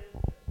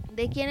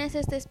 ¿de quién es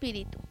este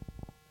espíritu?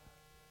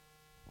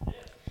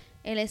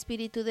 El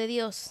Espíritu de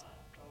Dios.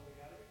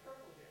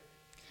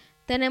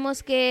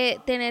 Tenemos que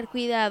tener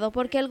cuidado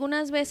porque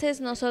algunas veces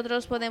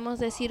nosotros podemos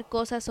decir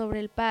cosas sobre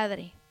el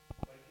Padre,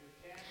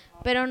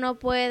 pero no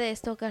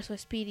puedes tocar su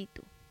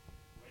espíritu.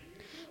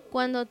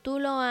 Cuando tú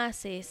lo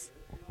haces,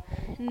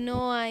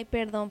 no hay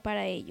perdón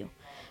para ello,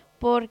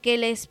 porque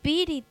el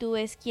Espíritu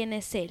es quien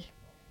es Él.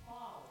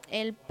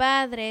 El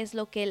Padre es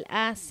lo que Él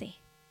hace.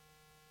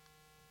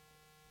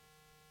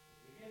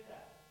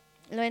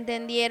 ¿Lo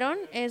entendieron?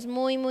 Es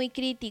muy, muy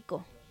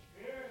crítico.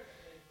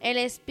 El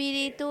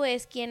Espíritu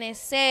es quien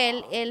es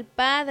Él, el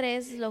Padre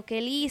es lo que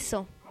Él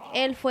hizo.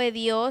 Él fue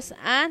Dios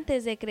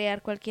antes de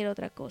crear cualquier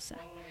otra cosa.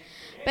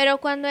 Pero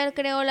cuando Él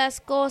creó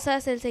las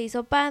cosas, Él se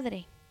hizo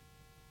Padre.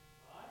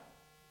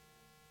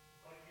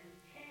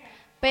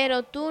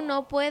 Pero tú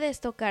no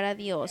puedes tocar a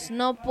Dios,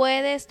 no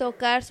puedes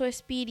tocar su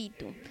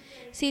Espíritu.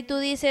 Si tú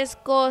dices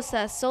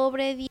cosas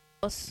sobre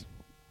Dios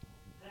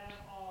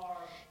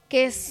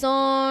que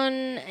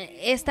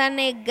están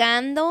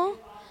negando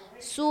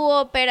su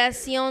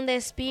operación de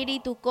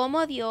espíritu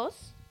como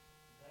Dios,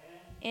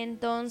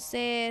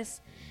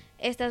 entonces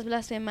estás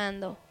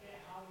blasfemando.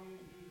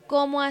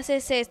 ¿Cómo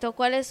haces esto?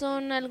 ¿Cuáles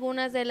son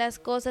algunas de las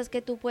cosas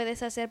que tú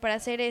puedes hacer para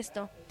hacer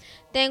esto?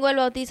 Tengo el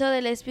bautizo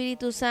del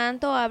Espíritu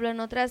Santo, hablo en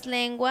otras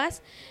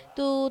lenguas,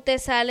 tú te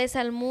sales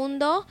al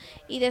mundo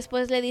y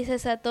después le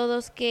dices a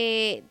todos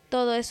que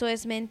todo eso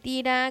es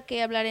mentira,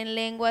 que hablar en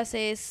lenguas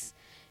es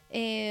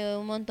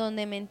un montón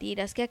de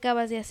mentiras. ¿Qué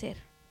acabas de hacer?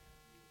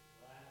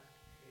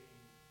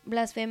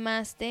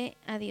 Blasfemaste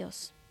a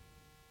Dios.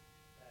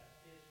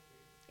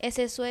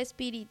 Ese es su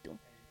espíritu.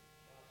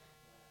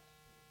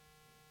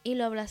 Y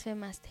lo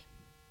blasfemaste.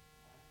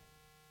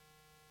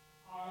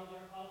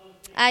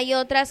 ¿Hay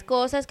otras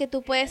cosas que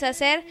tú puedes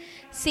hacer?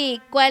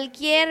 Sí,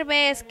 cualquier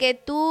vez que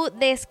tú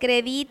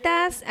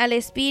descreditas al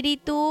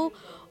espíritu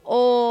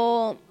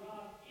o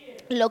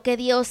lo que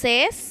Dios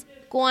es,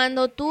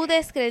 Cuando tú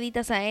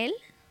descreditas a Él,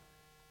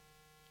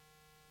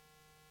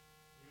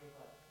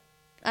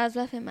 has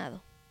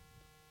blasfemado.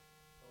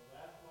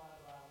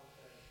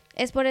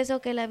 Es por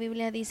eso que la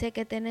Biblia dice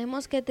que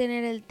tenemos que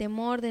tener el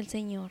temor del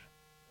Señor.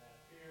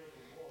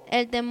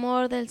 El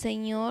temor del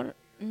Señor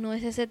no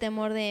es ese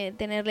temor de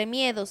tenerle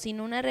miedo,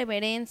 sino una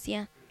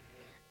reverencia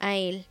a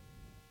Él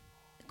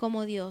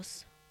como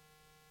Dios.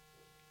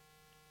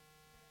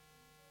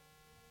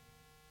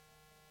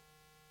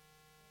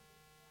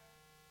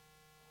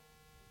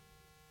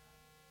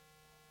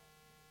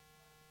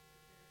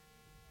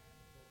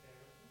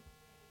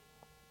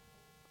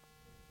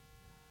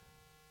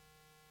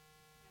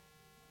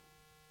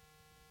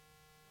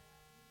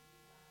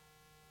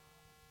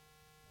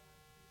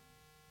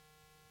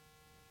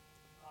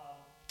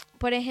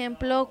 Por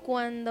ejemplo,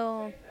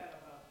 cuando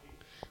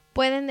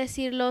pueden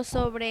decirlo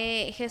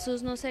sobre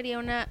Jesús, no sería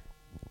una...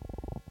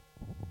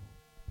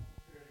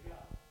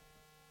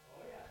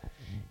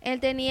 Él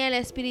tenía el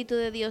Espíritu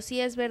de Dios,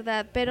 sí es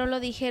verdad, pero lo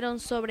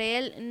dijeron sobre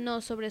Él, no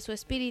sobre su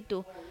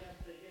Espíritu.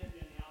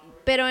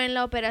 Pero en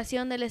la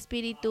operación del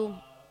Espíritu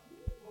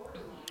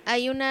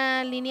hay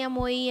una línea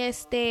muy,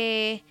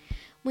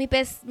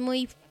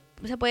 muy,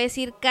 se puede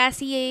decir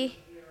casi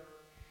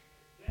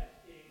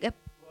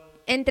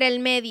entre el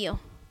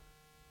medio.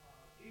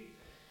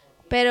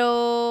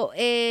 Pero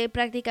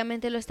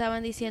prácticamente lo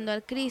estaban diciendo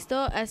al Cristo,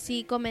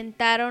 así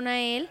comentaron a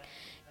Él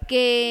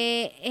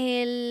que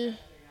Él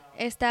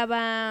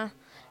estaba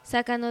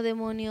sacando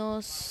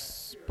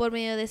demonios por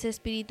medio de ese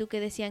espíritu que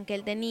decían que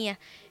Él tenía.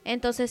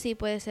 Entonces sí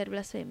puede ser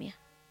blasfemia.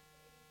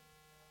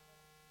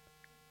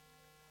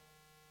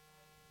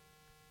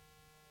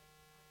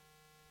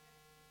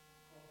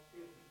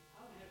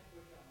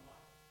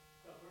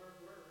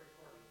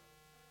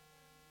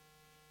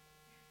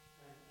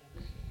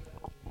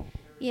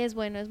 Y es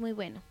bueno, es muy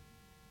bueno.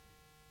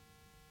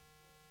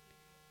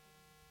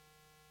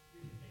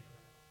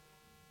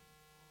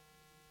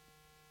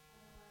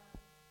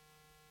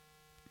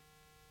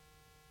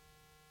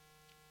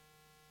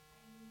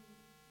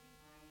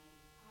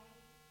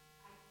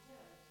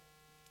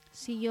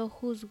 Si yo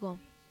juzgo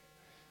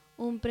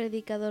un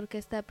predicador que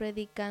está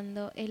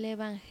predicando el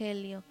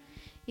evangelio,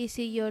 y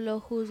si yo lo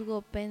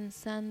juzgo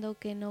pensando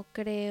que no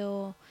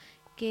creo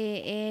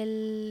que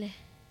él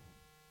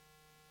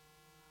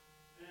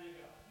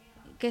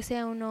que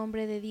sea un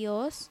hombre de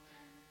Dios,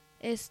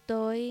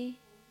 ¿estoy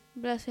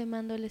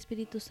blasfemando el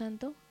Espíritu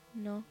Santo?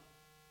 No.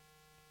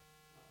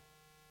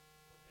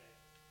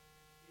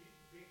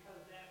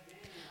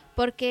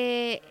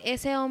 Porque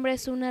ese hombre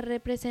es una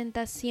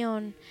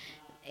representación,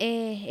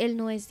 él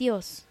no es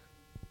Dios.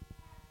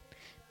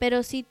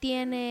 Pero sí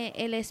tiene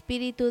el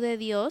Espíritu de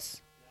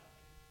Dios,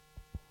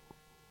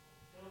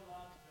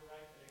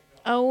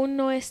 aún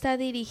no está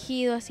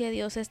dirigido hacia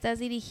Dios, estás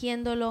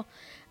dirigiéndolo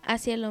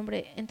hacia el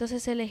hombre.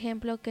 Entonces el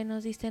ejemplo que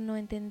nos diste no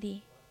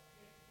entendí.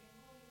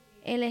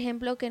 El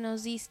ejemplo que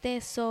nos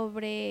diste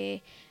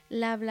sobre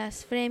la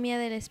blasfemia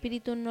del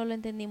Espíritu no lo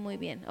entendí muy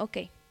bien. Ok.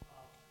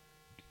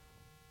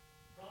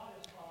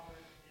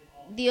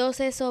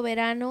 Dios es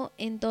soberano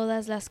en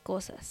todas las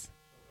cosas.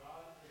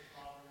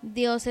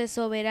 Dios es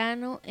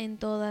soberano en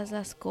todas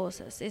las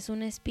cosas. Es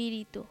un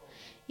espíritu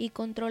y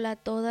controla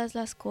todas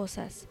las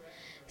cosas.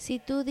 Si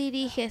tú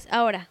diriges...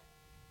 Ahora,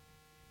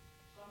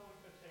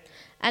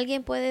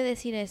 alguien puede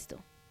decir esto.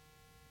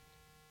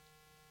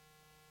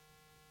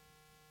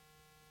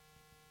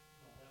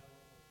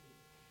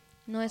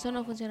 No, eso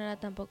no funcionará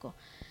tampoco.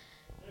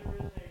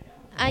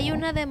 Hay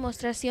una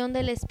demostración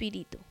del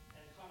espíritu.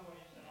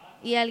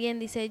 Y alguien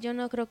dice, yo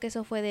no creo que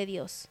eso fue de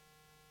Dios.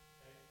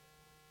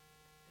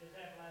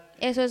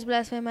 ¿Eso es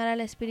blasfemar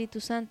al Espíritu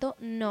Santo?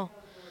 No.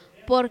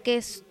 Porque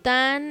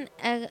están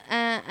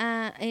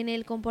en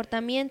el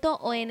comportamiento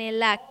o en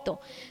el acto.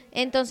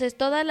 Entonces,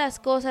 ¿todas las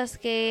cosas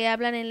que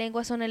hablan en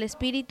lengua son el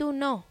Espíritu?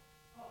 No.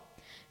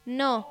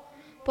 No.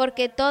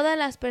 Porque todas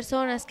las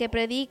personas que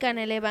predican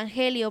el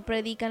Evangelio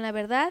predican la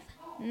verdad?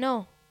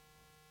 No.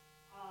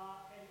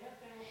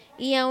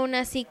 Y aún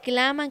así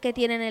claman que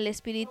tienen el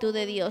Espíritu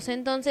de Dios.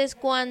 Entonces,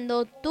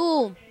 cuando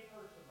tú...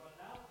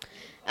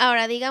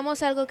 Ahora,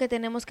 digamos algo que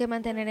tenemos que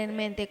mantener en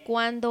mente.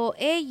 Cuando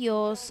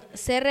ellos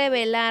se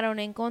rebelaron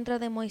en contra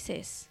de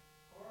Moisés,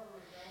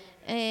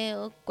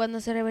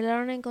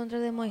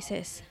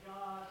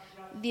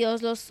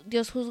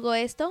 ¿Dios juzgó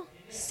esto?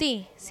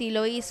 Sí, sí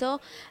lo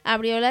hizo.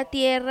 Abrió la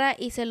tierra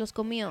y se los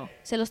comió,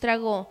 se los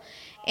tragó.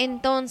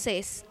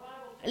 Entonces,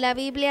 la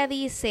Biblia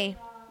dice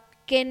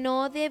que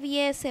no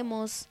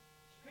debiésemos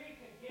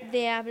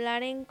de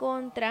hablar en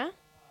contra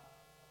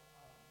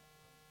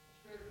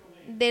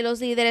de los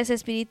líderes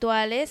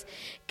espirituales,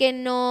 que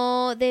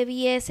no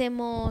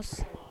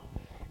debiésemos...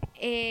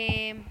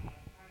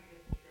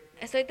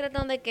 estoy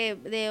tratando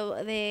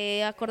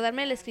de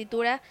acordarme de la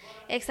escritura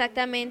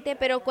exactamente,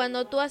 pero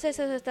cuando tú haces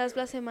eso estás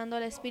blasfemando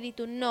al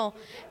Espíritu, no.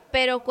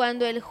 Pero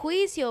cuando el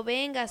juicio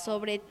venga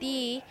sobre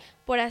ti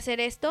por hacer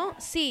esto,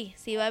 sí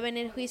va a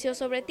venir juicio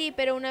sobre ti,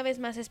 pero una vez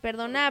más es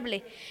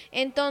perdonable.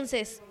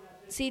 Entonces,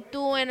 si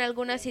tú en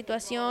alguna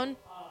situación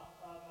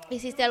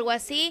hiciste algo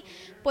así,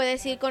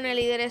 puedes ir con el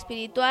líder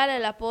espiritual,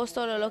 el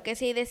apóstol o lo que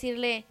sea y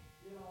decirle,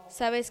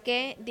 ¿sabes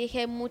qué?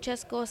 Dije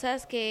muchas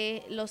cosas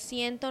que lo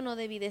siento, no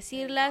debí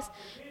decirlas.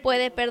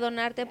 ¿Puede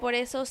perdonarte por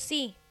eso?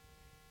 Sí,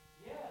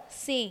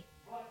 sí.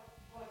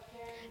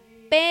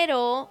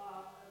 Pero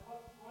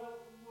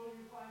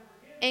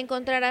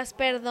 ¿encontrarás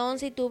perdón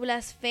si tú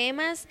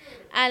blasfemas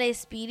al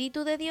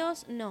Espíritu de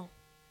Dios? No.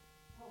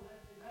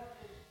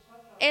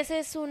 Esa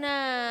es un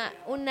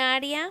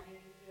área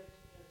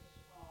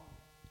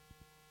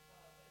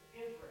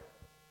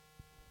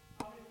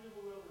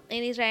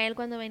en Israel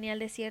cuando venía al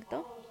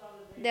desierto.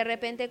 De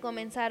repente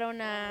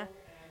comenzaron a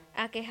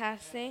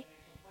quejarse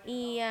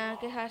y a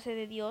quejarse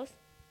de Dios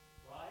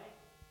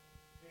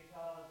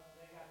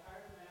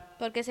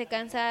porque se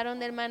cansaron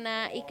del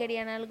maná y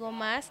querían algo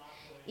más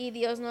y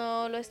Dios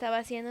no lo estaba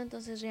haciendo,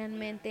 entonces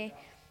realmente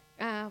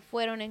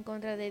fueron en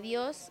contra de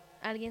Dios.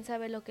 ¿Alguien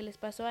sabe lo que les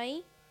pasó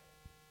ahí?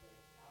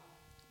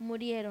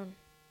 Murieron.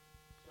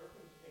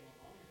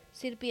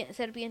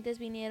 Serpientes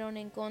vinieron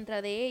en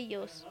contra de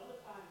ellos.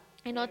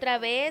 En otra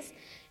vez,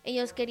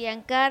 ellos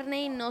querían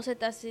carne y no se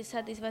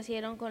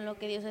satisfacieron con lo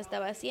que Dios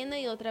estaba haciendo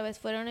y otra vez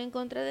fueron en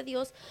contra de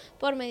Dios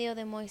por medio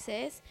de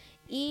Moisés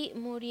y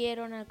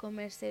murieron al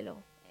comérselo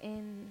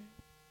en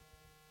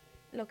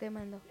lo que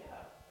mandó.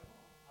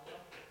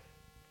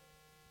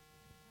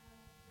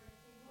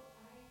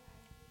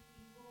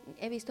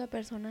 He visto a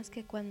personas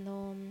que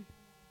cuando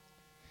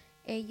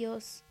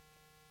ellos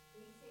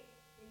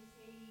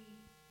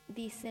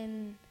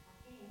dicen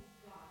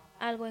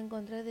algo en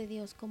contra de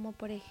Dios, como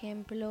por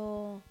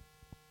ejemplo,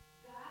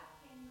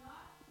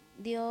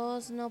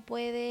 Dios no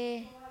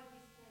puede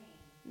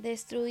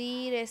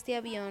destruir este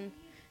avión,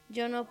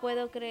 yo no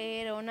puedo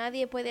creer o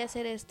nadie puede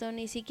hacer esto,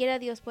 ni siquiera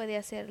Dios puede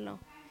hacerlo.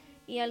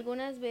 Y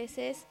algunas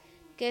veces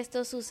que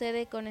esto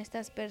sucede con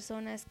estas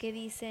personas que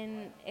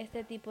dicen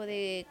este tipo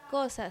de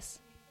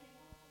cosas.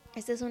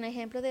 Este es un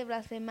ejemplo de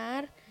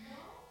blasfemar.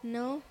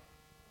 No.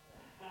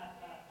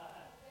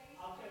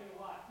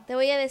 Te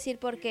voy a decir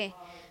por qué.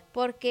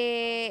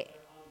 Porque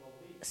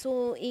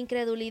su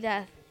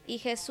incredulidad. Y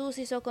Jesús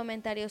hizo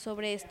comentarios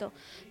sobre esto.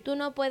 Tú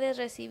no puedes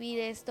recibir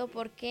esto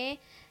porque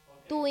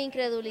tu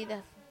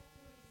incredulidad.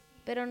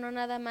 Pero no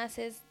nada más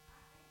es...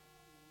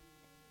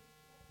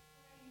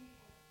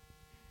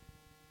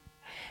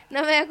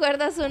 No me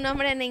acuerdo su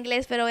nombre en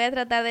inglés, pero voy a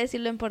tratar de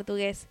decirlo en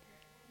portugués.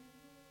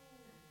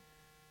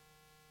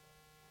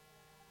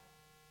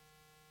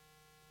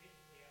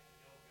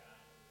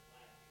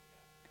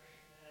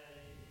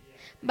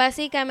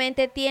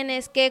 Básicamente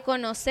tienes que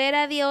conocer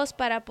a Dios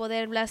para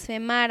poder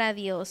blasfemar a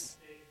Dios.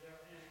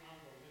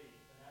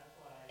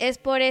 Es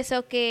por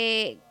eso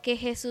que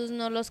Jesús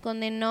no los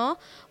condenó,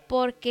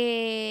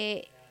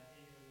 porque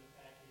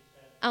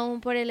aún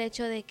por el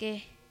hecho de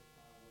que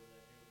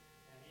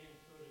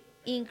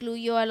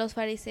incluyó a los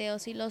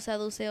fariseos y los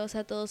saduceos,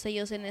 a todos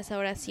ellos en esa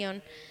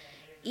oración.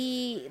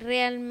 Y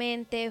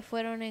realmente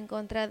fueron en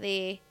contra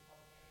de...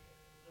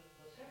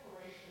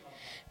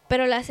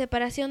 Pero la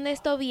separación de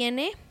esto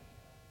viene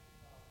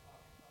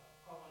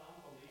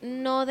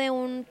no de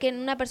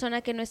una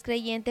persona que no es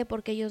creyente,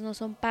 porque ellos no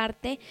son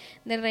parte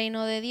del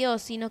reino de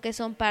Dios, sino que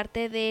son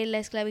parte de la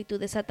esclavitud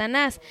de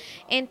Satanás.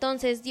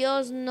 Entonces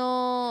Dios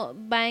no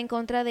va en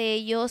contra de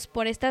ellos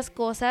por estas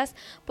cosas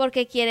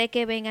porque quiere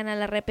que vengan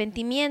al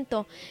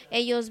arrepentimiento.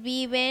 Ellos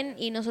viven,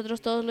 y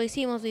nosotros todos lo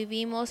hicimos,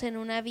 vivimos en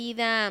una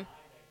vida...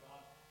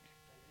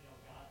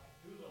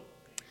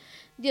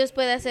 Dios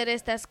puede hacer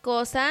estas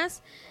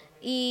cosas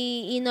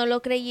y no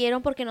lo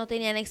creyeron porque no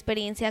tenían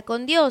experiencia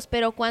con Dios.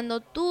 Pero cuando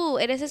tú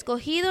eres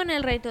escogido en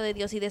el reino de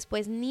Dios y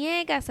después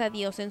niegas a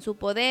Dios en su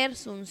poder,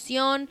 su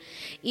unción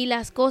y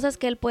las cosas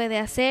que Él puede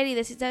hacer y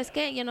decís, ¿sabes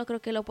qué? Yo no creo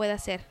que lo pueda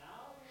hacer.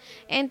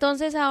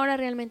 Entonces ahora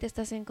realmente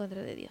estás en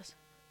contra de Dios.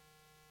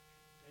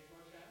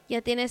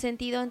 ¿Ya tiene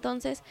sentido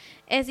entonces?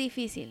 Es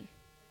difícil,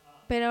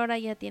 pero ahora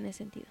ya tiene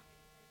sentido.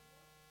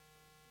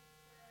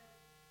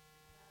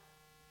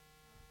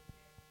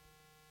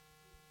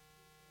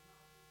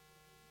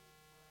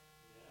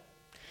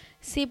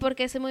 Sí,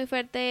 porque es muy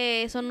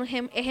fuerte, son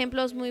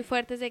ejemplos muy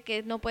fuertes de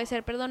que no puede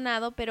ser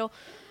perdonado, pero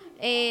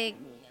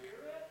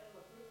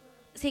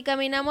si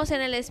caminamos en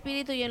el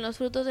Espíritu y en los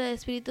frutos del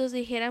Espíritu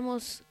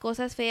dijéramos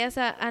cosas feas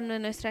a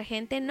nuestra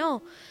gente,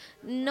 no.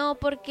 No,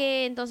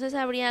 porque entonces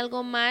habría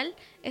algo mal,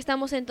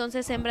 estamos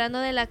entonces sembrando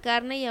de la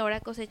carne y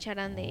ahora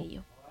cosecharán de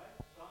ello.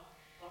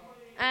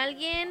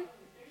 Alguien...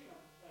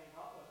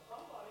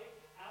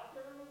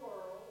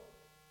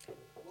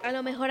 A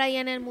lo mejor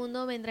allá en el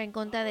mundo vendrá en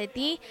contra de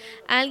ti.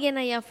 Alguien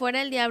allá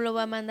afuera, el diablo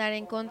va a mandar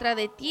en contra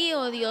de ti,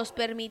 o Dios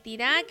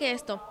permitirá que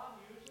esto.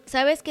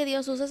 ¿Sabes que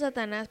Dios usa a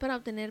Satanás para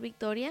obtener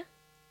victoria?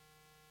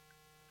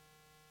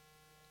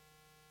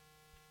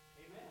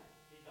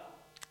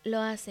 Lo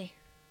hace.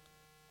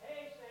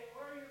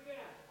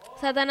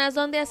 Satanás,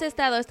 ¿dónde has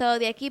estado? ¿Has estado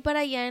de aquí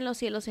para allá en los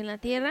cielos, en la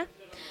tierra?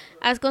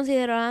 ¿Has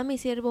considerado a mi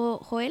siervo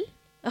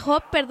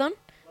Job, perdón.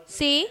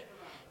 Sí,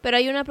 pero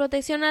hay una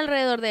protección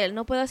alrededor de él.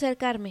 No puedo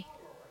acercarme.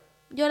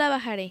 Yo la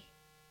bajaré.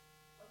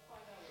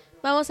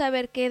 Vamos a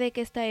ver de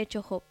qué está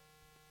hecho Job.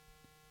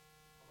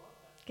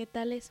 ¿Qué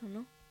tal eso,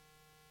 no?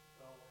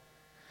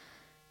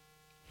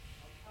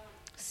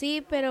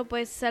 Sí, pero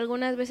pues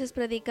algunas veces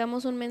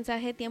predicamos un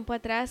mensaje tiempo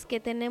atrás que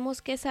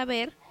tenemos que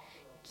saber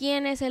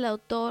quién es el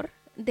autor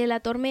de la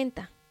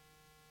tormenta.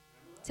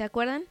 ¿Se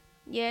acuerdan?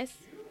 Yes.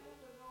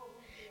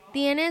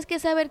 Tienes que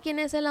saber quién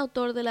es el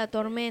autor de la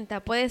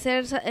tormenta. ¿Puede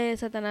ser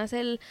Satanás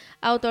el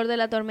autor de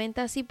la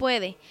tormenta? Sí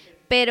puede.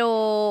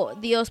 Pero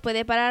 ¿Dios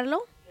puede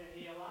pararlo?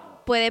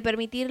 ¿Puede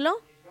permitirlo?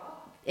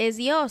 Es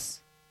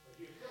Dios.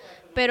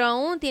 Pero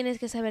aún tienes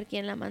que saber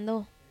quién la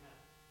mandó.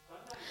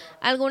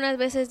 Algunas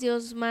veces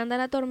Dios manda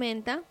la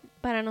tormenta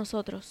para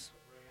nosotros,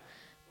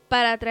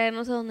 para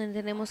traernos a donde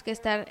tenemos que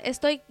estar.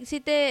 Sí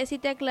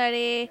te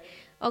aclaré,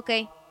 ok,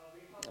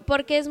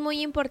 porque es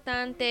muy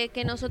importante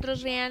que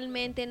nosotros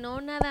realmente no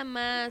nada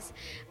más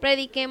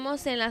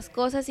prediquemos en las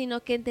cosas,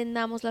 sino que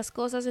entendamos las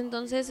cosas.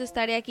 Entonces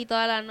estaré aquí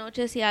toda la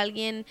noche si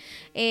alguien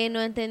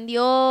no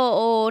entendió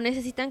o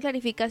necesitan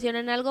clarificación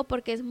en algo,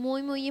 porque es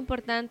muy muy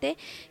importante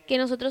que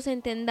nosotros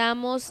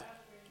entendamos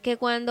que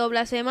cuando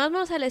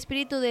blasfemamos al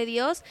Espíritu de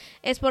Dios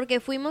es porque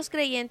fuimos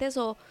creyentes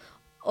o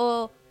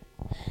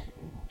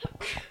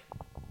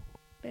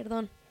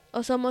perdón,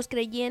 o somos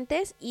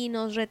creyentes y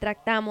nos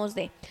retractamos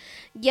de.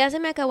 Ya se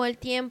me acabó el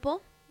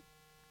tiempo,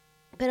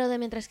 pero de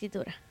mientras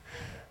escritura.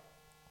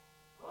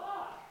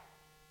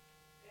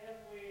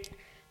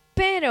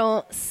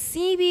 Pero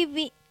si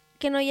viví,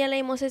 que no ya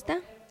leímos esta,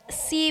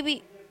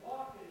 si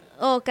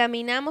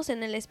caminamos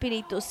en el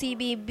Espíritu, si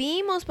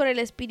vivimos por el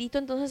Espíritu,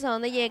 entonces ¿a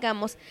dónde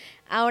llegamos?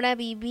 Ahora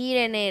vivir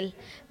en Él.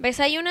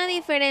 ¿Ves? Hay una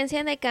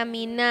diferencia de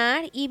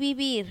caminar y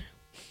vivir.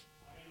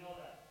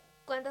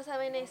 ¿Cuántos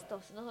saben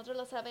esto? Nosotros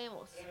lo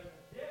sabemos.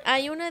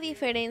 Hay una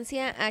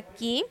diferencia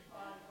aquí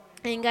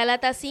en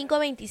Gálatas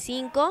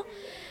 5:25.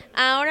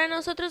 Ahora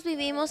nosotros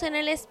vivimos en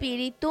el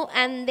Espíritu,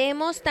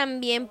 andemos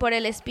también por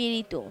el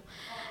Espíritu.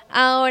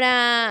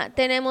 Ahora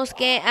tenemos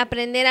que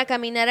aprender a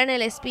caminar en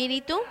el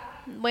Espíritu.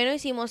 Bueno,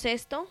 hicimos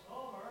esto.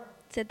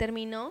 ¿Se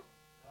terminó?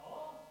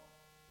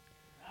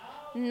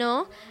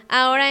 No.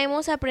 Ahora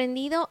hemos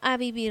aprendido a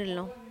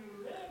vivirlo.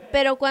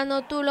 Pero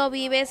cuando tú lo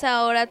vives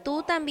ahora,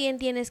 tú también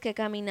tienes que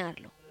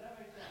caminarlo.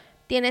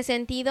 ¿Tiene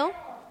sentido?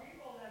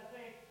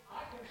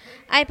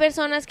 Hay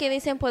personas que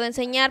dicen, puedo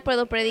enseñar,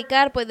 puedo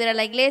predicar, puedo ir a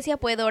la iglesia,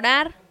 puedo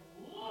orar,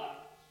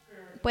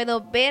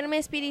 puedo verme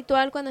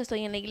espiritual cuando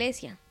estoy en la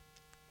iglesia.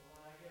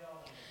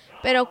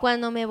 Pero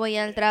cuando me voy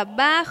al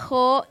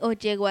trabajo o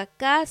llego a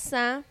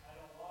casa,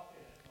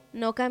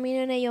 no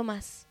camino en ello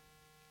más.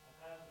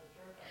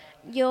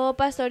 Yo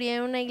pastoreé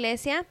en una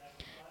iglesia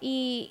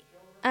y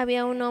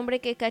había un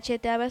hombre que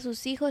cacheteaba a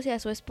sus hijos y a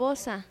su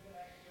esposa,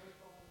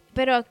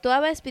 pero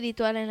actuaba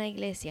espiritual en la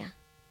iglesia.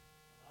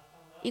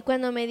 Y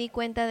cuando me di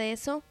cuenta de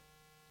eso,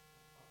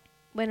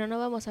 bueno, no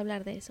vamos a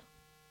hablar de eso.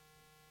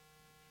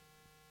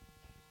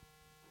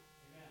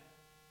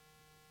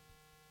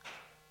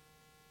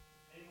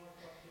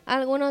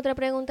 ¿Alguna otra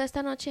pregunta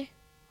esta noche?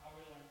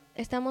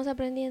 ¿Estamos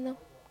aprendiendo?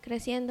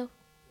 ¿Creciendo?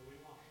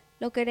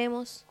 ¿Lo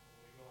queremos?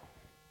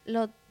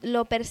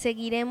 ¿Lo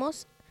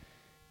perseguiremos?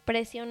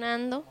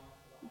 ¿Presionando?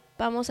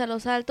 Vamos a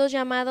los altos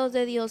llamados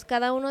de Dios.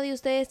 Cada uno de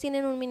ustedes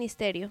tienen un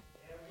ministerio.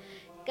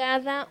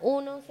 Cada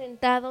uno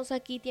sentados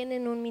aquí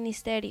tienen un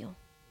ministerio.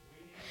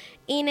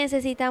 Y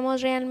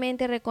necesitamos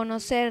realmente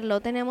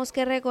reconocerlo. Tenemos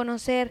que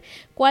reconocer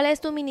cuál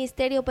es tu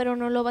ministerio, pero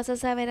no lo vas a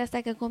saber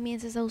hasta que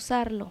comiences a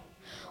usarlo.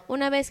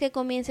 Una vez que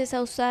comiences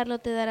a usarlo,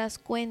 te darás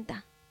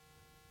cuenta.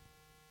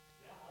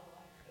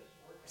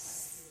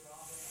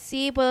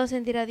 Sí, puedo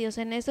sentir a Dios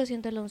en esto,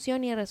 siento la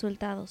unción y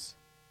resultados.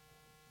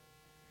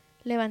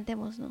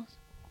 Levantémonos.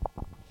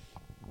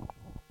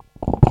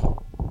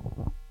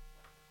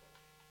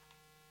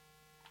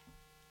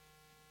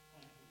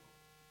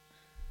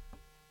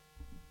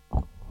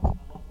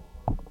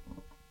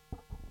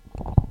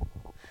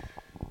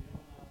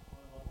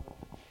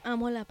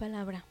 Amo la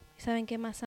palabra. ¿Saben qué más?